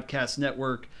Sky Podcast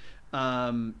Network,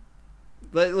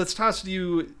 let's toss to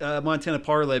you Montana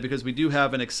Parlay, because we do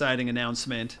have an exciting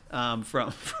announcement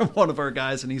from one of our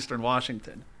guys in Eastern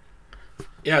Washington.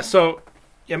 Yeah, so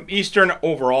Eastern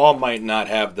overall might not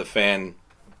have the fan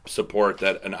support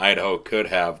that an Idaho could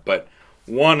have, but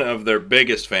one of their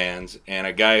biggest fans and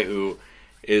a guy who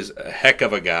is a heck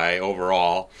of a guy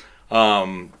overall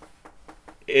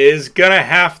is gonna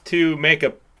have to make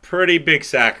a pretty big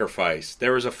sacrifice.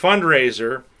 There was a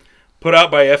fundraiser put out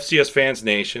by FCS Fans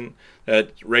Nation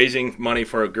that's raising money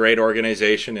for a great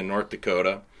organization in North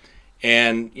Dakota,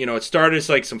 and it started as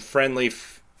like some friendly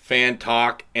fan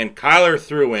talk, and Kyler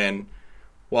threw in,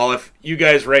 well, if you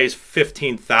guys raise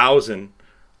 $15,000,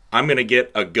 I'm going to get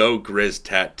a Go Grizz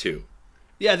tattoo.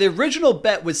 Yeah, the original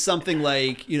bet was something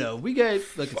like, we get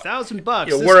like $1,000.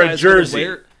 Yeah, wear a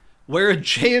jersey. Wear a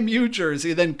JMU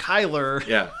jersey. Then Kyler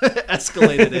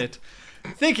escalated it,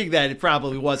 thinking that it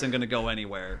probably wasn't going to go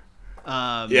anywhere.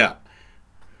 Yeah.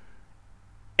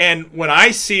 And when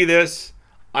I see this,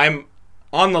 I'm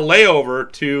on the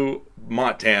layover to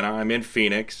Montana. I'm in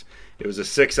Phoenix. It was a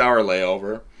 6-hour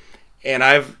layover. And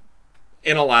I've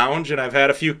in a lounge, and I've had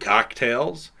a few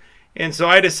cocktails. And so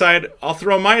I decide I'll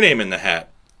throw my name in the hat.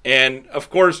 And, of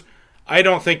course, I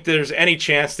don't think there's any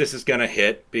chance this is going to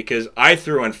hit because I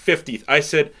threw in 50. I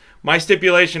said my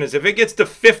stipulation is if it gets to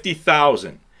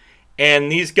 50,000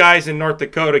 and these guys in North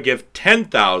Dakota give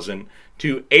 10,000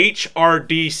 to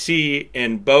HRDC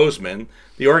in Bozeman,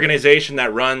 the organization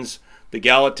that runs the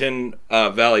Gallatin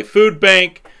Valley Food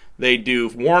Bank. They do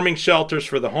warming shelters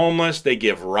for the homeless. They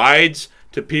give rides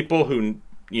to people who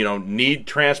need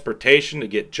transportation to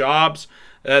get jobs.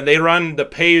 They run the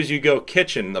pay-as-you-go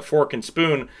kitchen, the Fork and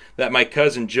Spoon, that my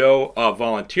cousin Joe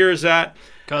volunteers at.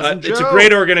 It's a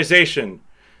great organization.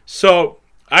 So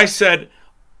I said,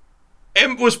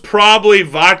 it was probably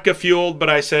vodka-fueled, but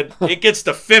I said, it gets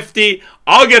to 50,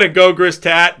 I'll get a Go Grizz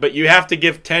tat, but you have to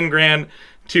give 10 grand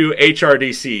to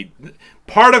HRDC.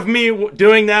 Part of me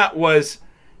doing that was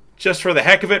just for the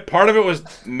heck of it. Part of it was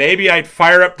maybe I'd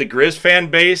fire up the Grizz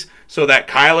fan base so that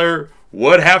Kyler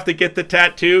would have to get the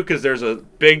tattoo because there's a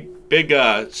big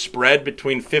spread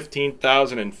between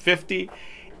 15,000 and 50.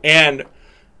 And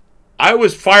I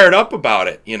was fired up about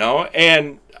it,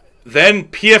 And then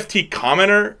PFT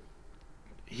commenter,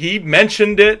 he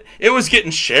mentioned it. It was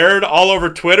getting shared all over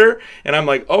Twitter. And I'm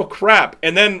like, oh, crap.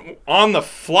 And then on the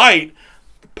flight,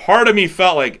 part of me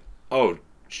felt like, oh,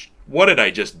 what did I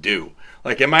just do?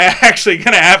 Like, am I actually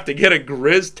going to have to get a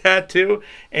Grizz tattoo?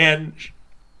 And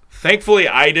thankfully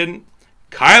I didn't.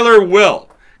 Kyler will.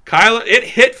 It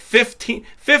hit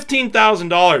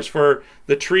 $15,000 for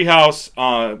the treehouse,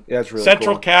 really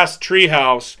Central cool. Cast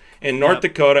Treehouse in North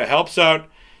Dakota. It helps out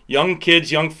young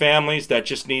kids, young families that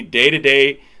just need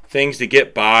day-to-day things to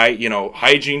get by,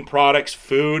 hygiene products,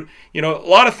 food, a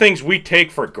lot of things we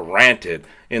take for granted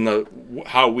in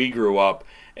how we grew up.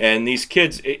 And these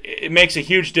kids, it makes a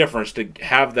huge difference to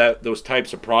have those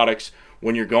types of products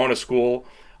when you're going to school.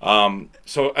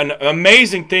 So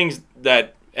amazing things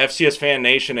that FCS Fan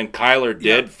Nation and Kyler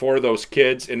did for those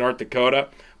kids in North Dakota.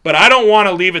 But I don't want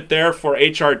to leave it there for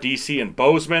HRDC and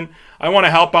Bozeman. I want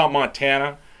to help out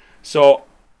Montana. So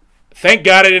thank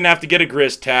God I didn't have to get a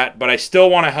Grizz tat, but I still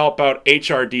want to help out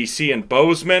HRDC and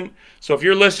Bozeman. So if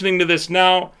you're listening to this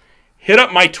now, hit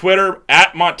up my Twitter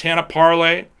at Montana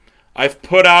Parlay. I've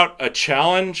put out a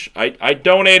challenge. I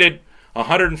donated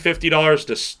 $150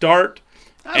 to start.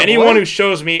 Anyone who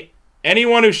shows me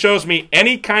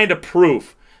any kind of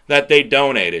proof that they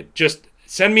donated, just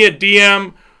send me a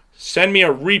DM, send me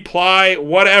a reply,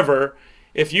 whatever.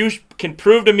 If you can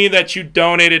prove to me that you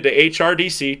donated to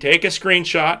HRDC, take a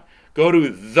screenshot, go to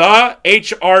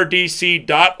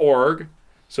thehdrdc.org,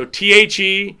 so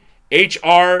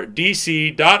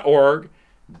THEHRDC.org,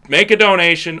 make a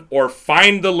donation, or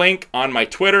find the link on my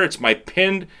Twitter. It's my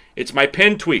pinned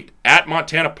tweet at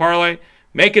Montana Parlay.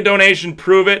 Make a donation,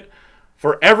 prove it.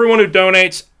 For everyone who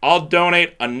donates, I'll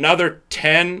donate another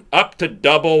 10, up to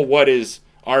double what is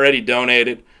already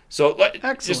donated. So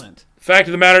excellent. Fact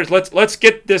of the matter is, let's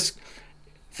get this.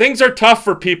 Things are tough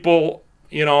for people,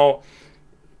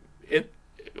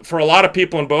 for a lot of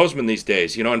people in Bozeman these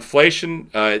days. Inflation,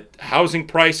 housing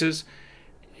prices.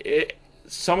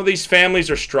 Some of these families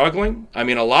are struggling. I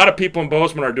mean, a lot of people in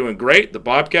Bozeman are doing great. The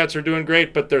Bobcats are doing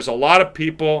great, but there's a lot of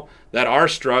people that are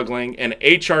struggling, and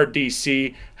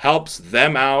HRDC helps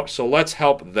them out. So let's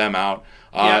help them out.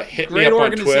 Hit me up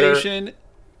on Twitter.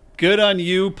 Good on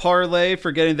you, Parlay,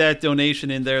 for getting that donation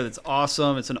in there. That's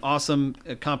awesome. It's an awesome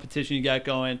competition you got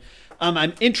going.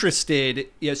 I'm interested.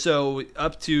 Yeah, so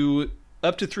up to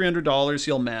 $300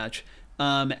 you'll match.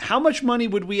 How much money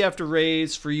would we have to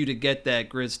raise for you to get that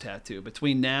Grizz tattoo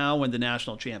between now and the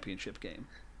national championship game?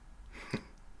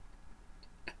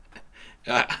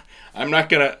 I'm not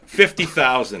gonna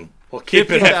 50,000. We'll keep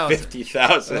 50, it at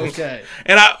 50,000. Okay.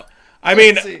 And I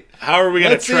mean, how are we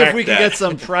gonna track that? Let's see if we can get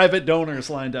some private donors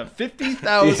lined up.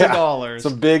 $50,000.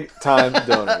 Some big time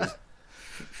donors.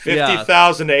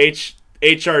 50,000 to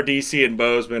HRDC in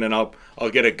Bozeman, and I'll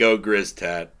get a Go Grizz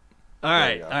tat. All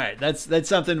right. That's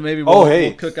something maybe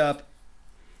we'll cook up.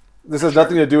 This has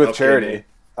nothing to do with charity.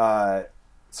 But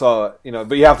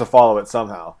you have to follow it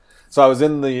somehow. So I was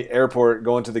in the airport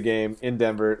going to the game in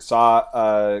Denver,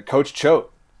 saw Coach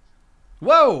Choate.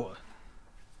 Whoa.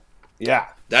 Yeah.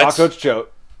 Saw Coach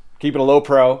Choate, keeping a low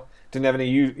pro. He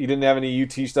didn't have any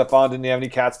UT stuff on, didn't have any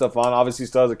Cat stuff on. Obviously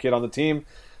still has a kid on the team.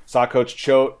 Saw Coach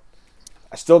Choate.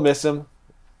 I still miss him.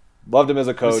 Loved him as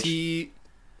a coach.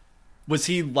 Was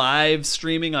he live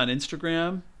streaming on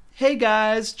Instagram? Hey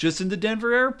guys, just in the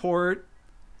Denver airport.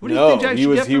 What do you think I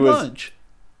should get for lunch?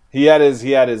 He had his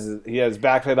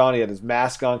backpack on. He had his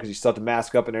mask on because you still have to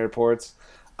mask up in airports.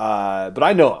 But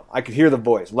I know him. I could hear the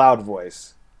voice, loud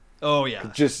voice. Oh yeah.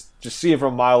 Could just see him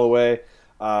from a mile away.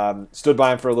 Stood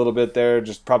by him for a little bit there,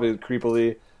 just probably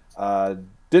creepily.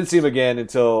 Didn't see him again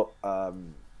until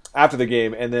after the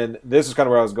game, and then this is kind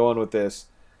of where I was going with this.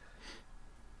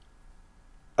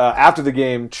 After the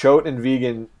game, Choate and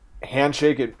Vegan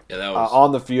handshake it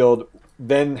on the field,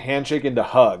 then handshake into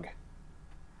hug.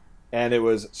 And it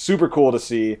was super cool to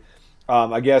see.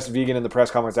 I guess Vegan in the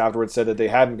press conference afterwards said that they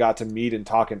hadn't got to meet and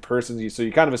talk in person, so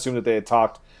you kind of assume that they had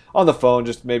talked on the phone,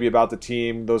 just maybe about the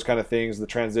team, those kind of things, the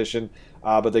transition.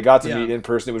 But they got to meet in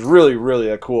person. It was really, really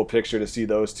a cool picture to see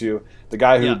those two. The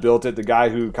guy who built it, the guy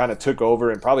who kind of took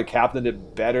over and probably captained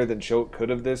it better than Choate could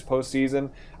have this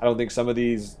postseason. I don't think some of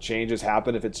these changes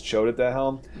happen if it's Choate at the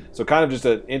helm. So kind of just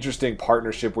an interesting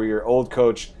partnership where your old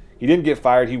coach, he didn't get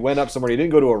fired. He went up somewhere. He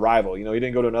didn't go to a rival. He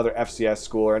didn't go to another FCS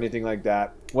school or anything like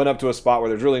that. Went up to a spot where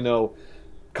there's really no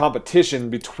competition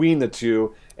between the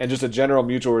two, and just a general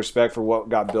mutual respect for what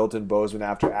got built in Bozeman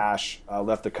after Ash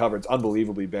left the cupboards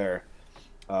unbelievably bare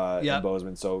in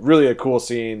Bozeman. So really a cool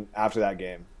scene after that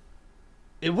game.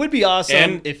 It would be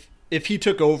awesome if he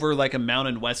took over like a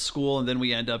Mountain West school, and then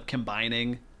we end up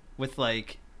combining with I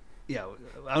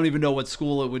don't even know what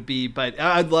school it would be, but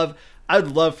I'd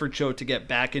love for Choate to get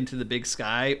back into the Big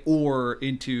Sky or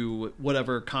into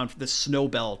whatever the Snow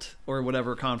Belt or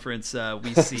whatever conference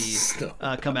we see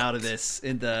come out of this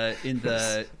in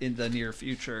the near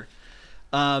future.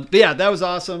 But yeah, that was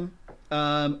awesome.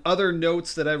 Other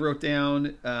notes that I wrote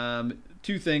down: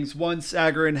 two things. One,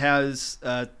 Sagarin has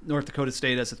North Dakota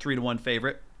State as a 3-1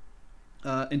 favorite,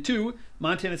 and two,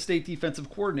 Montana State defensive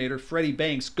coordinator Freddie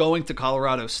Banks going to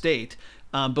Colorado State.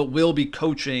 But will be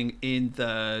coaching in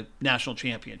the national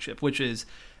championship, which is,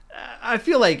 I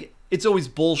feel like it's always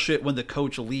bullshit when the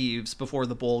coach leaves before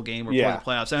the bowl game or before the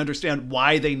playoffs. I understand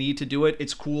why they need to do it.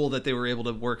 It's cool that they were able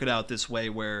to work it out this way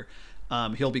where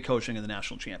he'll be coaching in the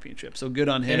national championship. So good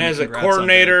on him. And as a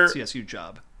coordinator, CSU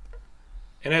job.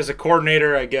 And as a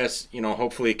coordinator, I guess,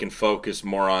 hopefully he can focus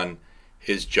more on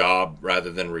his job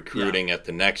rather than recruiting at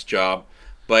the next job.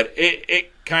 But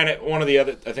it kind of,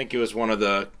 I think it was one of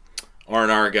the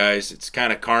R&R guys, it's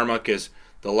kind of karma because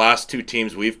the last two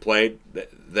teams we've played,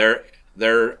 their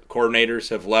coordinators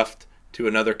have left to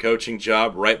another coaching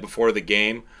job right before the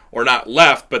game, or not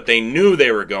left, but they knew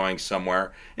they were going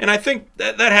somewhere. And I think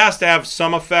that has to have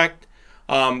some effect.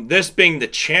 This being the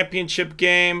championship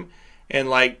game, and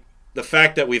the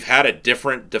fact that we've had a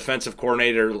different defensive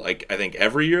coordinator, I think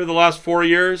every year the last 4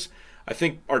 years, I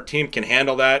think our team can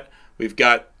handle that. We've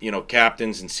got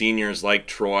captains and seniors like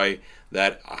Troy,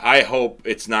 that I hope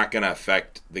it's not going to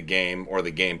affect the game or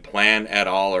the game plan at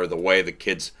all or the way the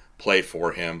kids play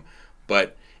for him.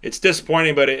 But it's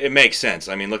disappointing, but it makes sense.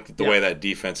 I mean, look at the way that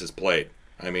defense is played.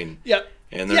 I mean,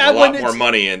 and there's a lot more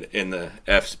money in the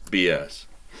FBS.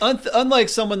 Unlike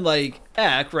someone like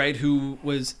Eck, right, who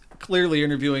was clearly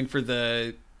interviewing for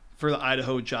the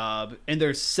Idaho job, and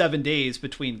there's 7 days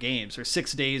between games or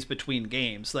 6 days between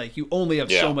games. You only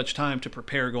have so much time to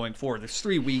prepare going forward. There's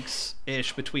 3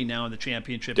 weeks-ish between now and the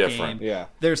championship game. Yeah.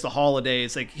 There's the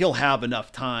holidays. He'll have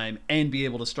enough time and be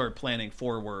able to start planning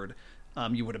forward,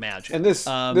 you would imagine. And this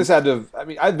had to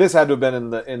have been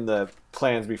in the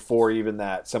plans before even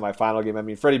that semifinal game. I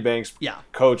mean, Freddie Banks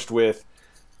coached with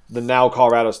the now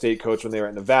Colorado State coach when they were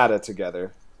at Nevada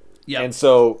together. Yeah. And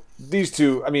so these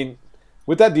two, I mean,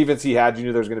 with that defense he had, you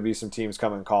knew there was going to be some teams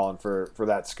coming calling for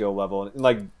that skill level. And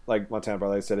like Montana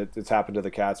Parlay said, it's happened to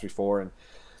the Cats before.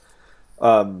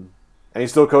 And he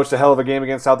still coached a hell of a game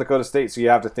against South Dakota State. So you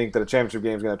have to think that a championship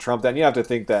game is going to trump that. And you have to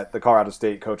think that the Colorado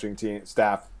State coaching team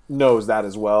staff knows that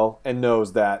as well, and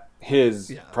knows that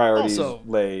his priorities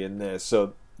lay in this.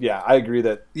 So yeah, I agree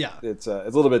that it's a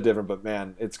little bit different. But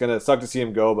man, it's going to suck to see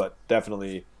him go, but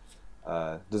definitely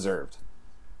deserved.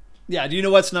 Yeah, do you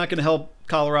know what's not going to help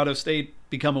Colorado State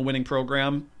become a winning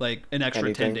program? An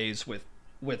extra 10 days with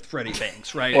Freddie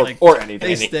Banks, right? or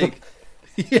anything.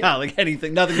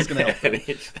 Anything. Nothing's going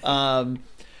to help.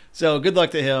 So good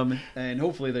luck to him, and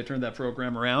hopefully they turn that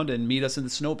program around and meet us in the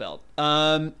Snow Belt.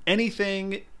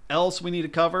 Anything else we need to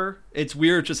cover? It's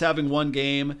weird just having one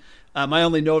game. My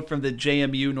only note from the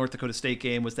JMU North Dakota State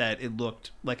game was that it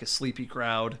looked like a sleepy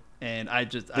crowd, and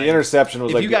the interception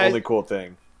was the only cool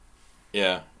thing.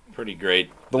 Yeah. Pretty great.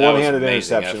 The one-handed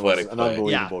interception was an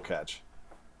unbelievable catch.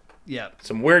 Yeah.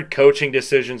 Some weird coaching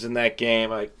decisions in that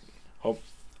game. I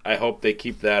hope they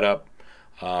keep that up.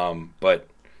 But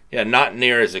yeah, not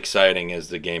near as exciting as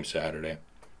the game Saturday.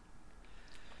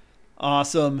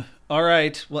 Awesome. All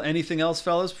right. Well, anything else,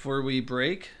 fellas, before we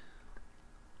break?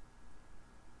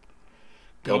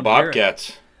 Go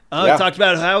Bobcats. Talked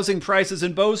about housing prices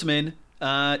in Bozeman.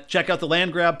 Check out the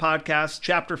Land Grab podcast.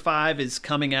 Chapter 5 is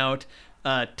coming out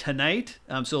tonight,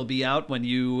 so it'll be out when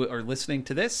you are listening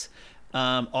to this.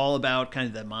 All about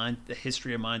kind of the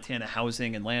history of Montana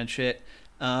housing and land shit.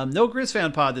 No Grizz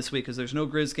fan pod this week because there's no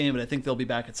Grizz game, but I think they'll be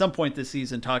back at some point this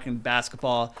season talking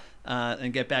basketball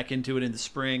and get back into it in the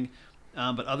spring.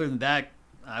 But other than that,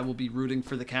 I will be rooting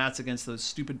for the Cats against those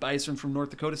stupid Bison from North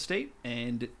Dakota State,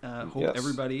 and hope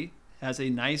everybody has a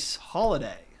nice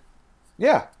holiday.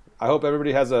 Yeah, I hope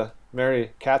everybody has a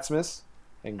Merry Catsmas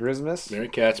and Grizzmas. Merry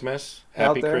Catsmas.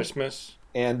 Happy Christmas.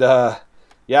 And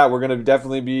yeah, we're going to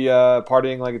definitely be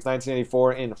partying like it's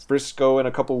 1984 in Frisco in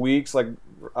a couple weeks. Like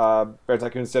Bear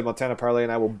Tycoon said, Montana Parlay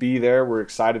and I will be there. We're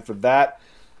excited for that.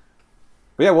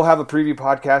 But yeah, we'll have a preview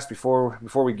podcast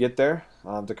before we get there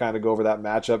to kind of go over that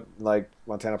matchup. Like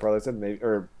Montana Parlay said,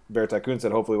 or Bear Tycoon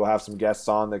said, hopefully we'll have some guests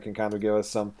on that can kind of give us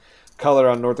some color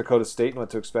on North Dakota State and what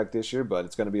to expect this year. But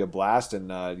it's going to be a blast, and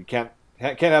you can't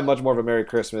have much more of a Merry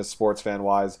Christmas sports fan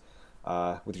wise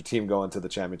with your team going to the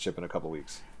championship in a couple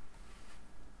weeks.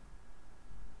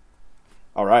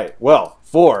 All right. Well,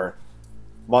 for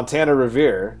Montana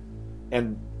Revere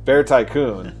and Bear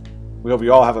Tycoon, we hope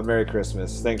you all have a Merry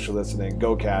Christmas. Thanks for listening.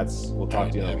 Go Cats. We'll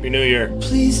talk to you later. Happy New Year.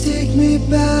 Please take me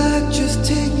back, just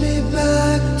take me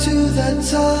back to that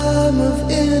time of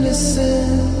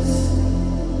innocence.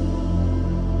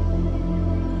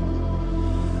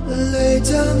 Lay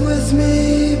down with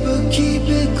me, but keep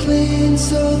it clean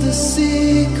so the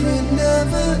secret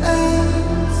never ends.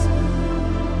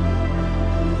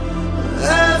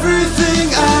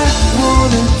 Everything I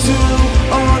wanna do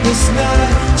on this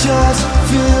night just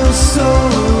feels so